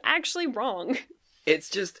 She was actually wrong. It's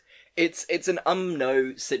just it's an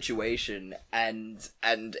no situation, and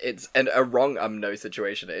it's a wrong no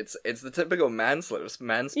situation. It's the typical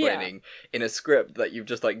mansplaining in a script that you've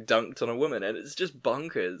just like dunked on a woman, and it's just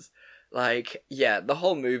bonkers. Like, yeah, the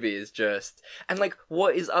whole movie is just... And, like,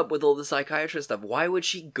 what is up with all the psychiatrist stuff? Why would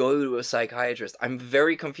she go to a psychiatrist? I'm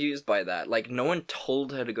very confused by that. Like, no one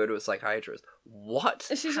told her to go to a psychiatrist. What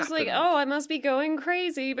She's happened? Just like, oh, I must be going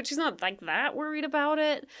crazy, but she's not, like, that worried about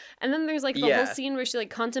it. And then there's, like, the whole scene where she, like,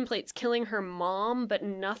 contemplates killing her mom, but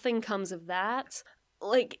nothing comes of that.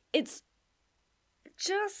 Like, it's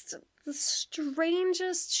just the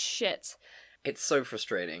strangest shit. It's so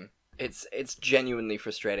frustrating. It's genuinely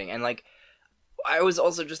frustrating, and like I was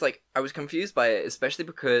also just like I was confused by it, especially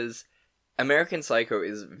because American Psycho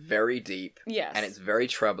is very deep, and it's very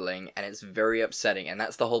troubling, and it's very upsetting, and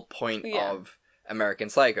that's the whole point of American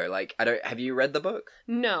Psycho. Like, have you read the book?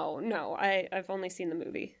 No, I've only seen the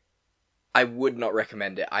movie. I would not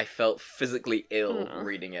recommend it. I felt physically ill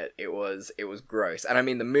reading it. It was gross, and I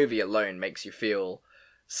mean the movie alone makes you feel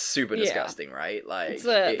super disgusting, right? Like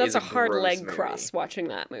that's a hard leg cross watching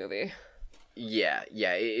that movie. Yeah,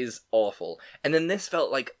 it is awful. And then this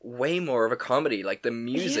felt like way more of a comedy. Like the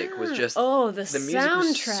music was just the music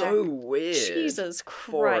soundtrack was so weird. Jesus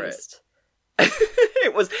Christ.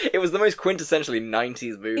 It was the most quintessentially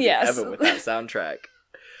 90s movie ever with that soundtrack.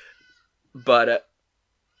 But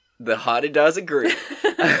the Hottie does agree.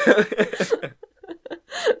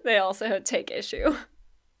 They also take issue.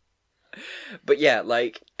 But yeah,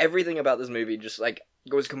 like, everything about this movie just, like,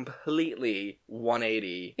 goes completely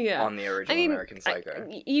 180 on the original American Psycho.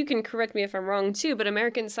 You can correct me if I'm wrong, too, but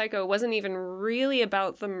American Psycho wasn't even really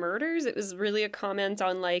about the murders. It was really a comment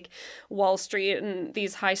on, like, Wall Street and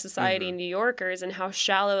these high society New Yorkers and how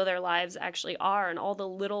shallow their lives actually are, and all the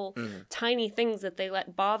little tiny things that they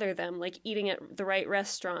let bother them, like eating at the right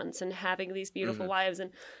restaurants and having these beautiful wives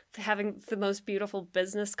and having the most beautiful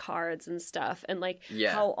business cards and stuff, and like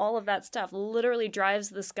how all of that stuff literally drives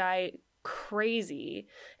this guy crazy,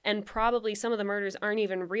 and probably some of the murders aren't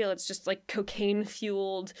even real. It's just like cocaine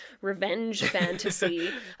fueled revenge fantasy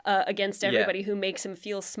against everybody who makes him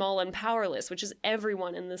feel small and powerless, which is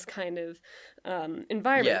everyone in this kind of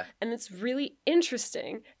environment. And it's really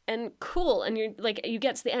interesting and cool, and you're like, you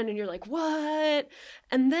get to the end and you're like, what?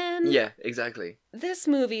 And then exactly, this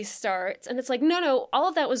movie starts and it's like, no, all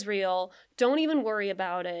of that was real, don't even worry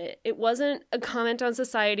about it, it wasn't a comment on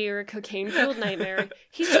society or a cocaine fueled nightmare,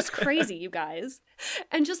 he's just crazy, you guys.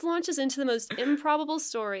 And just launches into the most improbable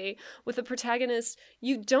story with a protagonist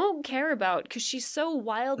you don't care about because she's so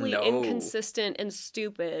wildly inconsistent and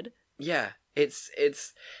stupid. It's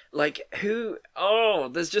like,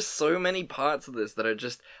 there's just so many parts of this that are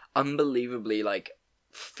just unbelievably like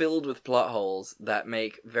filled with plot holes that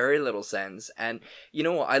make very little sense. And you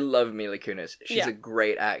know what, I love Mila Kunis, she's a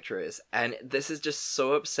great actress, and this is just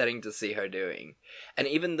so upsetting to see her doing. And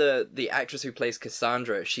even the actress who plays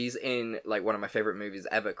Cassandra, she's in like one of my favorite movies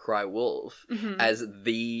ever, Cry Wolf, as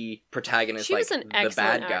the protagonist. She was like an the excellent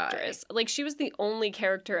bad guy. actress. Like, she was the only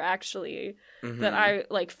character actually that I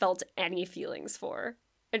like felt any feelings for,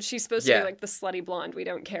 and she's supposed to be like the slutty blonde we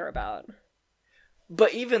don't care about.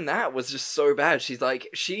 But even that was just so bad. She's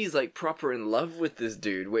like proper in love with this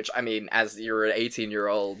dude, which, I mean, as you're an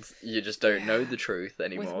 18-year-old, you just don't know the truth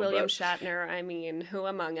anymore. With William Shatner, I mean, who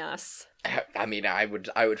among us? I mean, I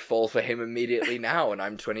would fall for him immediately now, and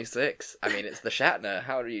I'm 26. I mean, it's the Shatner.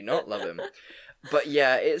 How do you not love him? But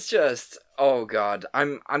yeah, it's just, oh god.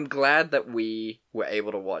 I'm glad that we were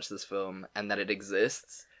able to watch this film and that it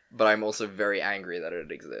exists, but I'm also very angry that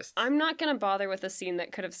it exists. I'm not gonna bother with a scene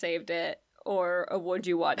that could have saved it, or a would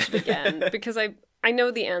you watch it again, because I know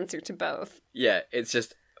the answer to both. Yeah, it's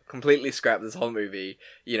just completely scrap this whole movie.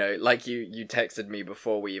 You know, like you texted me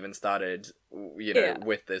before we even started, you know,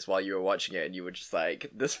 with this while you were watching it, and you were just like,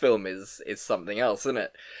 this film is something else, isn't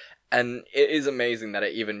it? And it is amazing that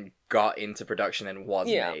it even got into production and was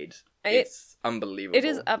made. It's unbelievable. It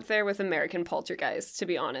is up there with American Poltergeist, to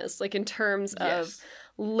be honest, like in terms of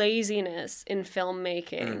laziness in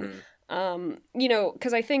filmmaking. You know,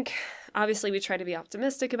 because I think obviously we try to be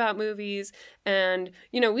optimistic about movies, and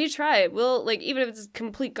you know, we try, we'll like, even if it's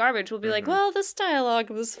complete garbage, we'll be like, well, this dialogue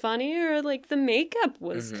was funny, or like the makeup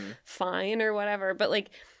was fine, or whatever. But like,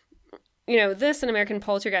 you know, this and American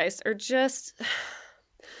Poltergeist are just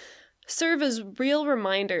serve as real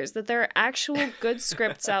reminders that there are actual good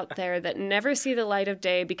scripts out there that never see the light of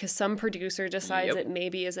day because some producer decides it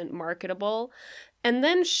maybe isn't marketable, and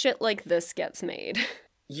then shit like this gets made.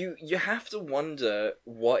 You have to wonder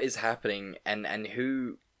what is happening and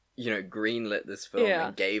who, you know, greenlit this film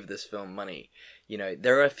and gave this film money. You know,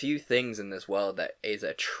 there are a few things in this world that is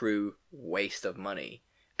a true waste of money,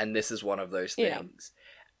 and this is one of those things.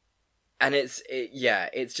 And it's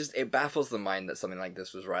just, it baffles the mind that something like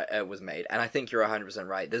this was made. And I think you're 100%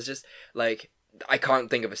 right. There's just, like, I can't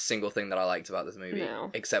think of a single thing that I liked about this movie,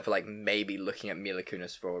 except for, like, maybe looking at Mila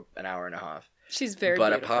Kunis for an hour and a half. She's very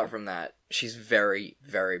beautiful. But apart from that, she's very,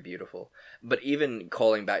 very beautiful. But even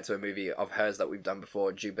calling back to a movie of hers that we've done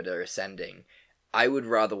before, Jupiter Ascending, I would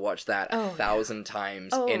rather watch that 1,000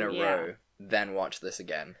 times in a row than watch this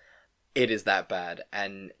again. It is that bad,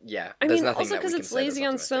 and I mean, also because it's lazy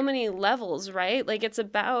on so many levels, right? Like, it's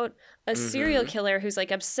about a serial killer who's,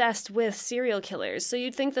 like, obsessed with serial killers. So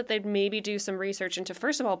you'd think that they'd maybe do some research into,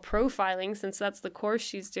 first of all, profiling, since that's the course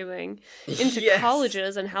she's doing, into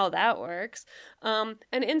colleges and how that works, and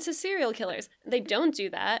into serial killers. They don't do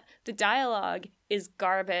that. The dialogue is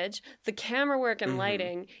garbage. The camera work and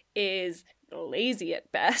lighting is lazy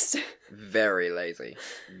at best. Very lazy.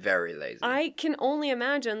 Very lazy. I can only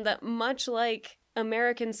imagine that, much like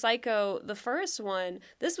American Psycho, the first one,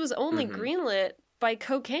 this was only greenlit by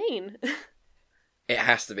cocaine. It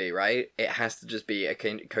has to be, right? It has to just be a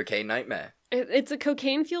cocaine nightmare. It's a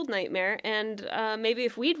cocaine-fueled nightmare, and maybe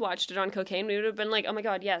if we'd watched it on cocaine, we would have been like, oh my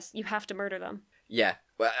god, yes, you have to murder them. Yeah.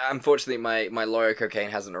 Well, unfortunately, my lawyer cocaine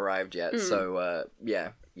hasn't arrived yet, so,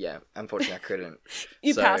 yeah, unfortunately I couldn't.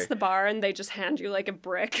 You pass the bar and they just hand you like a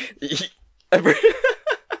brick.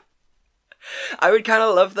 I would kind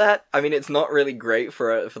of love that. I mean, it's not really great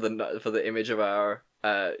for the image of our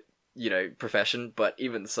you know, profession, but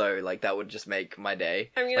even so, like, that would just make my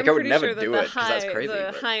day. I mean, like, I'm I would pretty never sure that do it because that's crazy.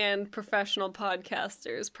 The high-end professional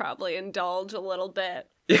podcasters probably indulge a little bit.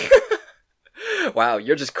 Wow,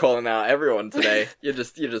 you're just calling out everyone today. You're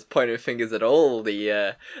just pointing fingers at all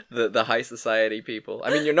the high society people.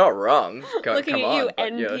 I mean, you're not wrong. Looking at you,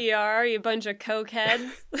 NPR, you bunch of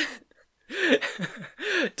cokeheads.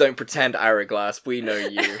 Don't pretend, Ira Glass. We know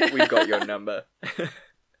you. We've got your number.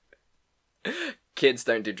 Kids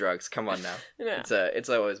don't do drugs. Come on now. Yeah. It's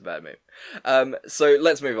always a bad move. So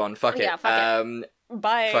let's move on. Fuck it. Yeah, fuck it.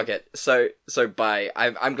 Bye. Fuck it. So bye.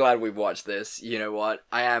 I'm glad we watched this. You know what?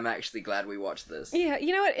 I am actually glad we watched this. Yeah,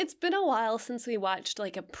 you know what? It's been a while since we watched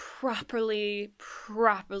like a properly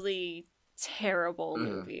terrible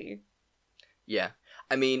movie. Yeah.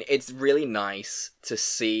 I mean, it's really nice to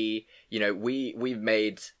see, you know, we've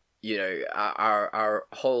made, you know, our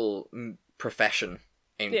whole profession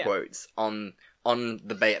in quotes on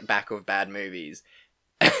the back of bad movies.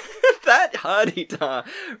 That Hadida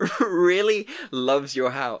really loves your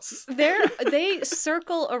house. They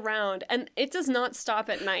circle around, and it does not stop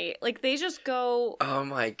at night. Like, they just go. Oh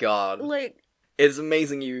my god! Like, it's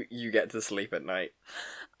amazing you get to sleep at night.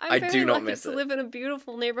 I do not miss it. I'm very lucky to live in a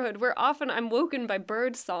beautiful neighborhood where often I'm woken by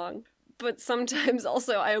bird song, but sometimes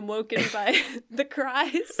also I am woken by the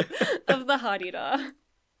cries of the Hadida.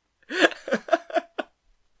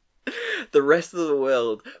 The rest of the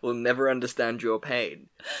world will never understand your pain.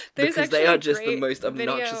 Because they are just the most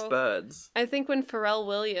obnoxious birds. I think when Pharrell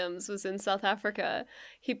Williams was in South Africa,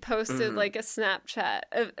 he posted like a Snapchat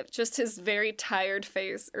of just his very tired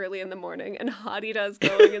face early in the morning, and Hadida's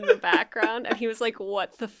going in the background, and he was like,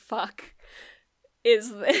 what the fuck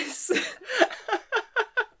is this?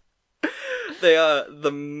 They are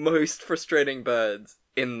the most frustrating birds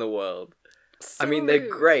in the world. So I mean, they're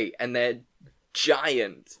rude. great, and they're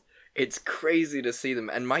giant. It's crazy to see them,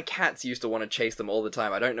 and my cats used to want to chase them all the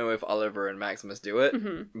time. I don't know if Oliver and Maximus do it,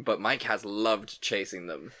 but my cats loved chasing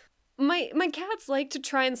them. My cats like to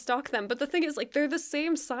try and stalk them, but the thing is, like, they're the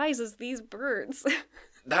same size as these birds.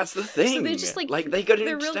 That's the thing. So they just like they got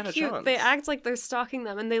they're to real stand a cute. chance. They act like they're stalking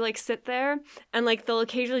them, and they like sit there, and like they'll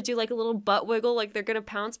occasionally do like a little butt wiggle, like they're gonna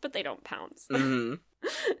pounce, but they don't pounce.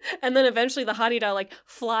 And then eventually the Hadida like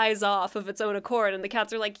flies off of its own accord, and the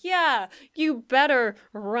cats are like, "Yeah, you better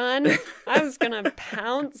run. I was gonna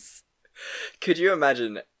pounce." Could you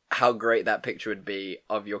imagine how great that picture would be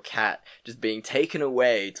of your cat just being taken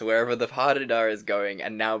away to wherever the Hadida is going,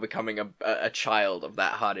 and now becoming a child of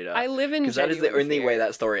that Hadida? I live in because that is the genuine only fear. way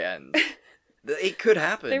that story ends. It could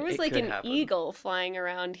happen. There was It like could an happen. eagle flying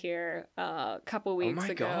around here a couple weeks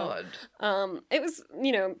ago. God. It was,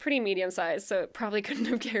 you know, pretty medium sized, so it probably couldn't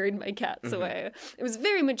have carried my cats away. It was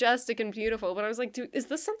very majestic and beautiful, but I was like, dude, is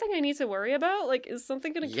this something I need to worry about? Like, is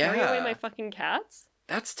something going to carry away my fucking cats?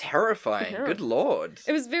 That's terrifying. Yeah. Good lord.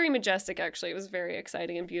 It was very majestic, actually. It was very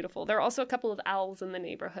exciting and beautiful. There are also a couple of owls in the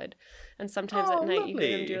neighborhood, and sometimes at night you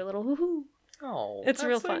hear them do a little hoo-hoo. Oh, It's that's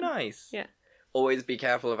real so fun. nice. Yeah. Always be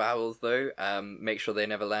careful of owls, though. Make sure they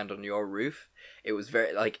never land on your roof. It was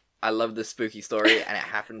very, like, I love this spooky story, and it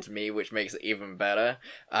happened to me, which makes it even better.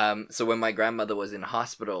 So when my grandmother was in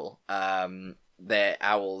hospital, their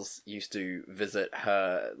owls used to visit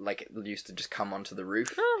her, like, used to just come onto the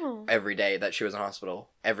roof every day that she was in hospital.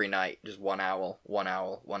 Every night, just one owl,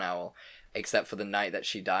 except for the night that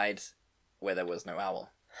she died, where there was no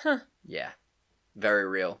owl. Huh. Yeah. Very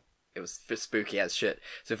real. It was spooky as shit.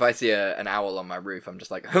 So if I see an owl on my roof, I'm just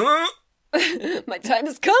like, huh? My time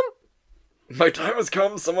has come! My time has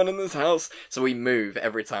come, someone in this house. So we move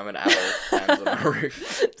every time an owl lands on our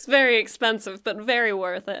roof. It's very expensive, but very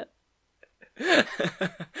worth it.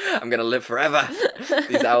 I'm gonna live forever.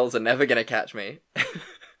 These owls are never gonna catch me.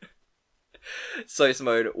 So,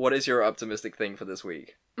 Simone, what is your optimistic thing for this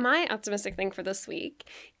week? My optimistic thing for this week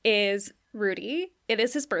is Rudy. It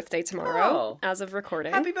is his birthday tomorrow, as of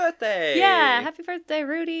recording. Happy birthday! Yeah, happy birthday,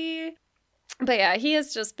 Rudy. But yeah, he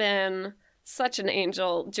has just been such an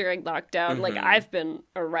angel during lockdown. Like, I've been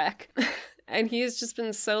a wreck. And he's just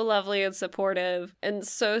been so lovely and supportive and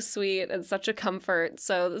so sweet and such a comfort.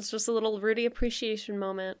 So it's just a little Rudy appreciation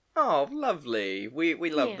moment. Oh, lovely. We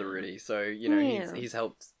love the Rudy. So, you know, he's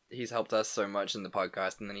helped us so much in the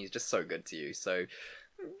podcast, and then he's just so good to you. So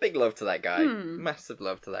big love to that guy. Massive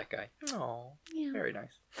love to that guy. Oh, very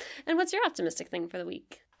nice. And what's your optimistic thing for the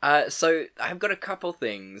week? So I've got a couple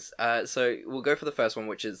things. So we'll go for the first one,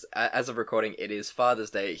 which is, as of recording, it is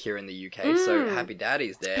Father's Day here in the UK. So Happy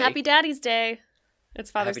Daddy's Day. Happy Daddy's Day.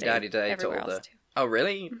 It's Father's Day. Happy Daddy Day to all the... Oh,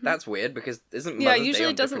 really? That's weird, because isn't Mother's Day usually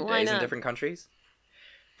on it doesn't different line days in up. different countries?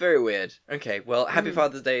 Very weird. Okay, well, happy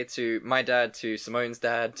Father's Day to my dad, to Simone's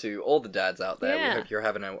dad, to all the dads out there. Yeah. We hope you're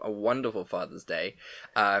having a wonderful Father's Day.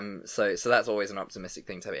 So that's always an optimistic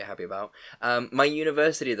thing to be happy about. My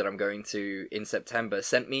university that I'm going to in September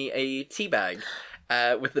sent me a tea bag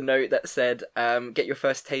with the note that said, get your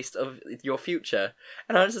first taste of your future.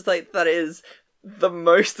 And I was just like, that is the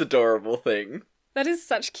most adorable thing. That is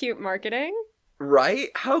such cute marketing. Right?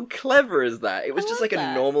 How clever is that? It was I just love like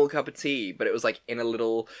that. a normal cup of tea, but it was like in a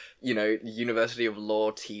little, University of Law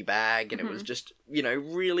tea bag, and it was just,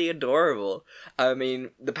 really adorable. I mean,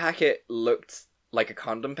 the packet looked like a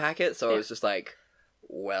condom packet, so I was just like,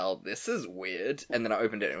 well, this is weird. And then I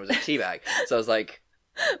opened it and it was a tea bag. So I was like,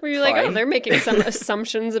 Were you like, oh, fine. they're making some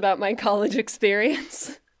assumptions about my college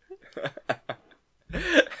experience?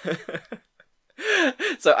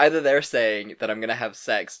 So either they're saying that I'm gonna have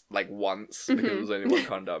sex like once because there's only one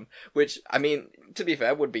condom, which I mean, to be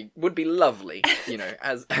fair, would be lovely,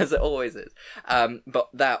 as it always is. But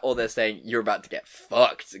that, or they're saying you're about to get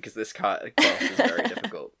fucked because this course is very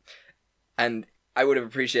difficult, and I would have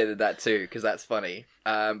appreciated that too because that's funny.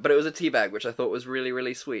 But it was a tea bag, which I thought was really,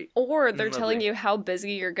 really sweet. Or they're Lovely. telling you how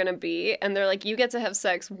busy you're gonna be, and they're like, you get to have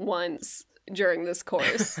sex once during this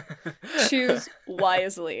course. Choose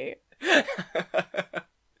wisely.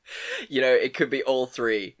 It could be all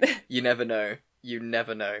three. You never know. You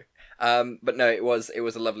never know. But no, it was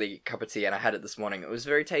a lovely cup of tea, and I had it this morning. It was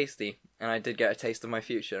very tasty, and I did get a taste of my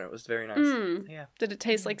future. It was very nice. Yeah. Did it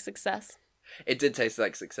taste like success? It did taste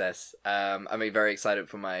like success. I'm very excited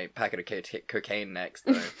for my packet of cocaine next,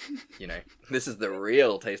 though. This is the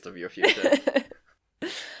real taste of your future.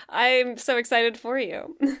 I'm so excited for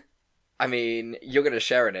you. I mean, you're going to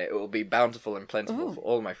share in it. It will be bountiful and plentiful for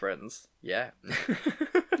all my friends. Yeah.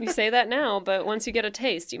 You say that now, but once you get a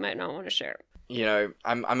taste, you might not want to share.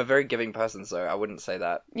 I'm a very giving person, so I wouldn't say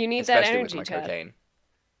that. You need that Especially energy, with my Chad. cocaine.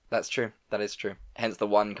 That's true. That is true. Hence the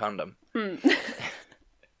one condom.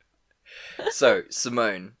 So,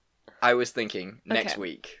 Simone, I was thinking next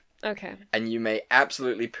week, Okay. and you may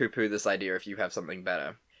absolutely poo-poo this idea if you have something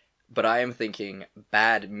better, but I am thinking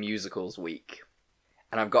Bad Musicals Week.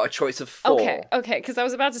 And I've got a choice of 4. Okay, because I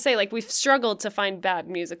was about to say, like, we've struggled to find bad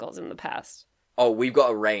musicals in the past. Oh, we've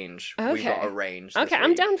got a range. Okay. We've got a range this Okay, I'm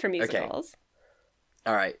week. down for musicals.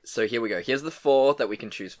 All right, so here we go. Here's the 4 that we can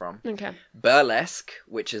choose from. Okay. Burlesque,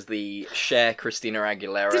 which is the Cher Christina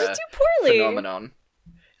Aguilera Did it do poorly? phenomenon.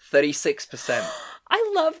 36%.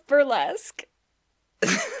 I love burlesque.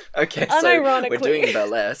 Okay, so Unironically. we're doing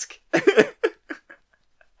burlesque.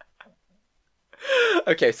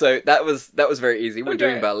 Okay, so that was very easy. We're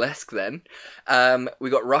doing burlesque then. We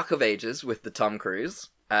got Rock of Ages with the Tom Cruise.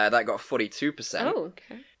 That got 42%. Oh,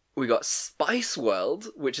 okay. We got Spice World,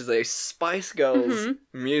 which is a Spice Girls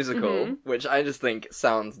musical, which I just think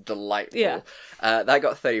sounds delightful. Yeah. That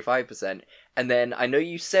got 35%. And then I know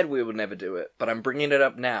you said we would never do it, but I'm bringing it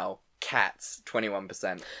up now. Cats,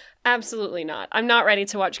 21%. Absolutely not. I'm not ready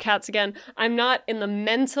to watch Cats again. I'm not in the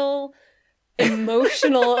mental,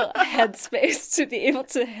 emotional headspace to be able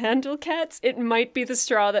to handle Cats. It might be the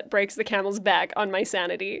straw that breaks the camel's back on my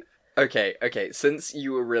sanity. Okay. Since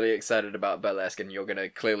you were really excited about burlesque and you're going to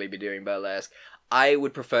clearly be doing burlesque, I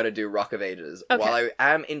would prefer to do Rock of Ages. Okay. While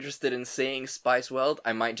I am interested in seeing Spice World,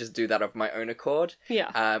 I might just do that of my own accord.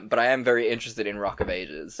 Yeah. But I am very interested in Rock of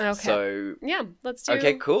Ages. Okay. So Yeah, let's do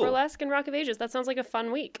Okay, cool. Burlesque and Rock of Ages. That sounds like a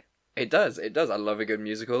fun week. It does. I love a good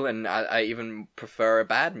musical, and I even prefer a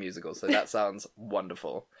bad musical, so that sounds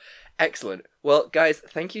wonderful. Excellent. Well, guys,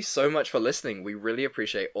 thank you so much for listening. We really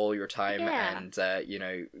appreciate all your time, and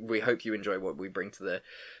we hope you enjoy what we bring to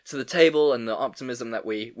the table and the optimism that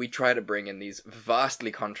we try to bring in these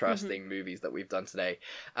vastly contrasting movies that we've done today.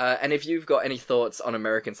 And if you've got any thoughts on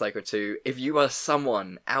American Psycho 2, if you are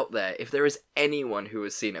someone out there, if there is anyone who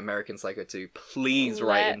has seen American Psycho 2, please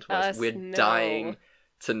write Let into us. us We're know. dying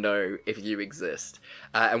to know if you exist.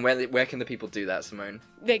 And where can the people do that, Simone?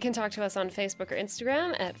 They can talk to us on Facebook or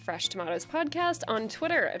Instagram at Fresh Tomatoes Podcast, on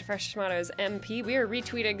Twitter at Fresh Tomatoes MP. We are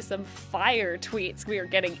retweeting some fire tweets. We are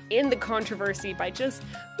getting in the controversy by just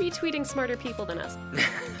retweeting smarter people than us.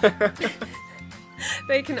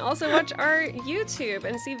 They can also watch our YouTube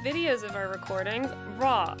and see videos of our recordings,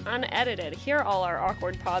 raw, unedited. Hear all our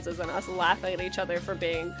awkward pauses and us laughing at each other for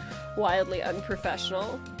being wildly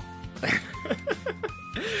unprofessional.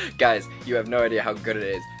 Guys, you have no idea how good it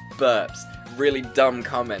is. Burps, really dumb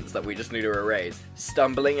comments that we just need to erase,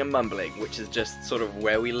 stumbling and mumbling, which is just sort of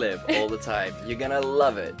where we live all the time. You're gonna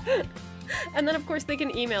love it. And then, of course, they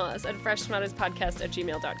can email us at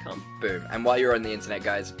freshtomatoespodcast@gmail.com. Boom. And while you're on the internet,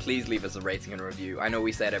 guys, please leave us a rating and a review. I know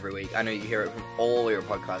we say it every week. I know you hear it from all your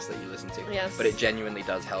podcasts that you listen to. Yes. But it genuinely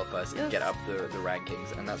does help us get up the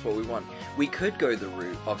rankings, and that's what we want. We could go the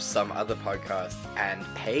route of some other podcasts and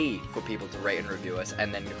pay for people to rate and review us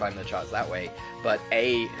and then climb the charts that way. But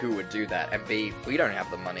A, who would do that? And B, we don't have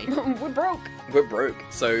the money. We're broke. We're broke.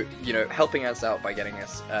 So, helping us out by getting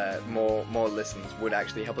us more listens would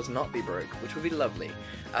actually help us not be broke, which would be lovely.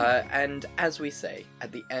 And as we say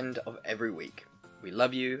at the end of every week, we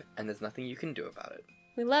love you and there's nothing you can do about it.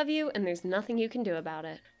 We love you, and there's nothing you can do about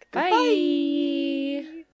it. Goodbye!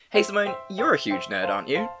 Hey Simone, you're a huge nerd, aren't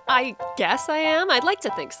you? I guess I am. I'd like to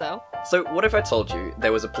think so. So what if I told you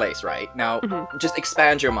there was a place, right? Now, just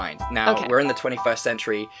expand your mind. Now, Okay. we're in the 21st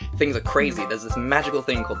century, things are crazy, there's this magical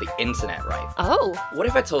thing called the internet, right? Oh. What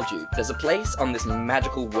if I told you there's a place on this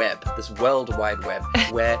magical web, this world wide web,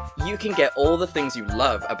 where you can get all the things you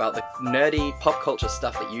love about the nerdy pop culture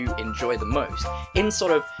stuff that you enjoy the most in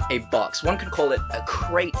sort of a box. One could call it a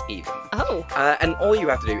crate even. Oh. And all you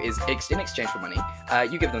have to do is, in exchange for money,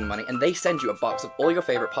 you give them money and they send you a box of all your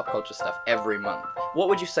favorite pop culture stuff every month. What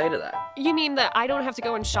would you say to that? You mean that I don't have to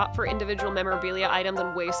go and shop for individual memorabilia items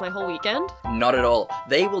and waste my whole weekend? Not at all.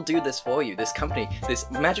 They will do this for you. This company, this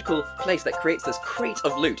magical place that creates this crate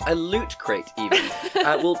of loot, a loot crate even,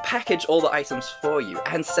 will package all the items for you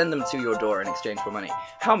and send them to your door in exchange for money.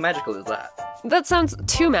 How magical is that? That sounds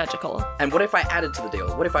too magical. And what if I added to the deal?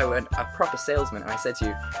 What if I went a proper salesman and I said to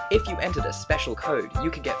you, if you entered a special code, you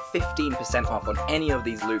could get 15% off on any of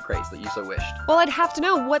these loot crates that you so wished? Well, I'd have to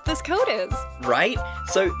know what this code is. Right?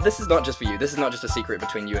 So this is not just for you. This is not just a secret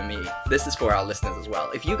between you and me. This is for our listeners as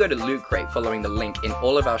well. If you go to Loot Crate following the link in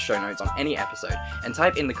all of our show notes on any episode and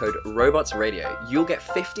type in the code ROBOTSRadio, you'll get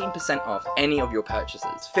 15% off any of your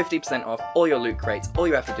purchases. 50% off all your loot crates. All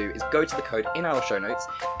you have to do is go to the code in our show notes,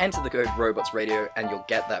 enter the code ROBOTSRadio, and you'll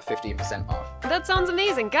get that 15% off. That sounds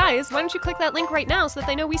amazing. Guys, why don't you click that link right now so that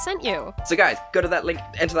they know we sent you? So guys, go to that link,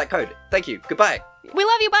 enter that code. Thank you. Goodbye. We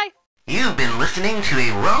love you. Bye. You've been listening to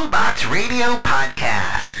a Robots Radio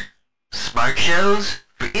podcast. Smart shows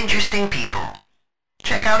for interesting people.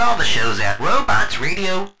 Check out all the shows at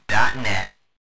robotsradio.net.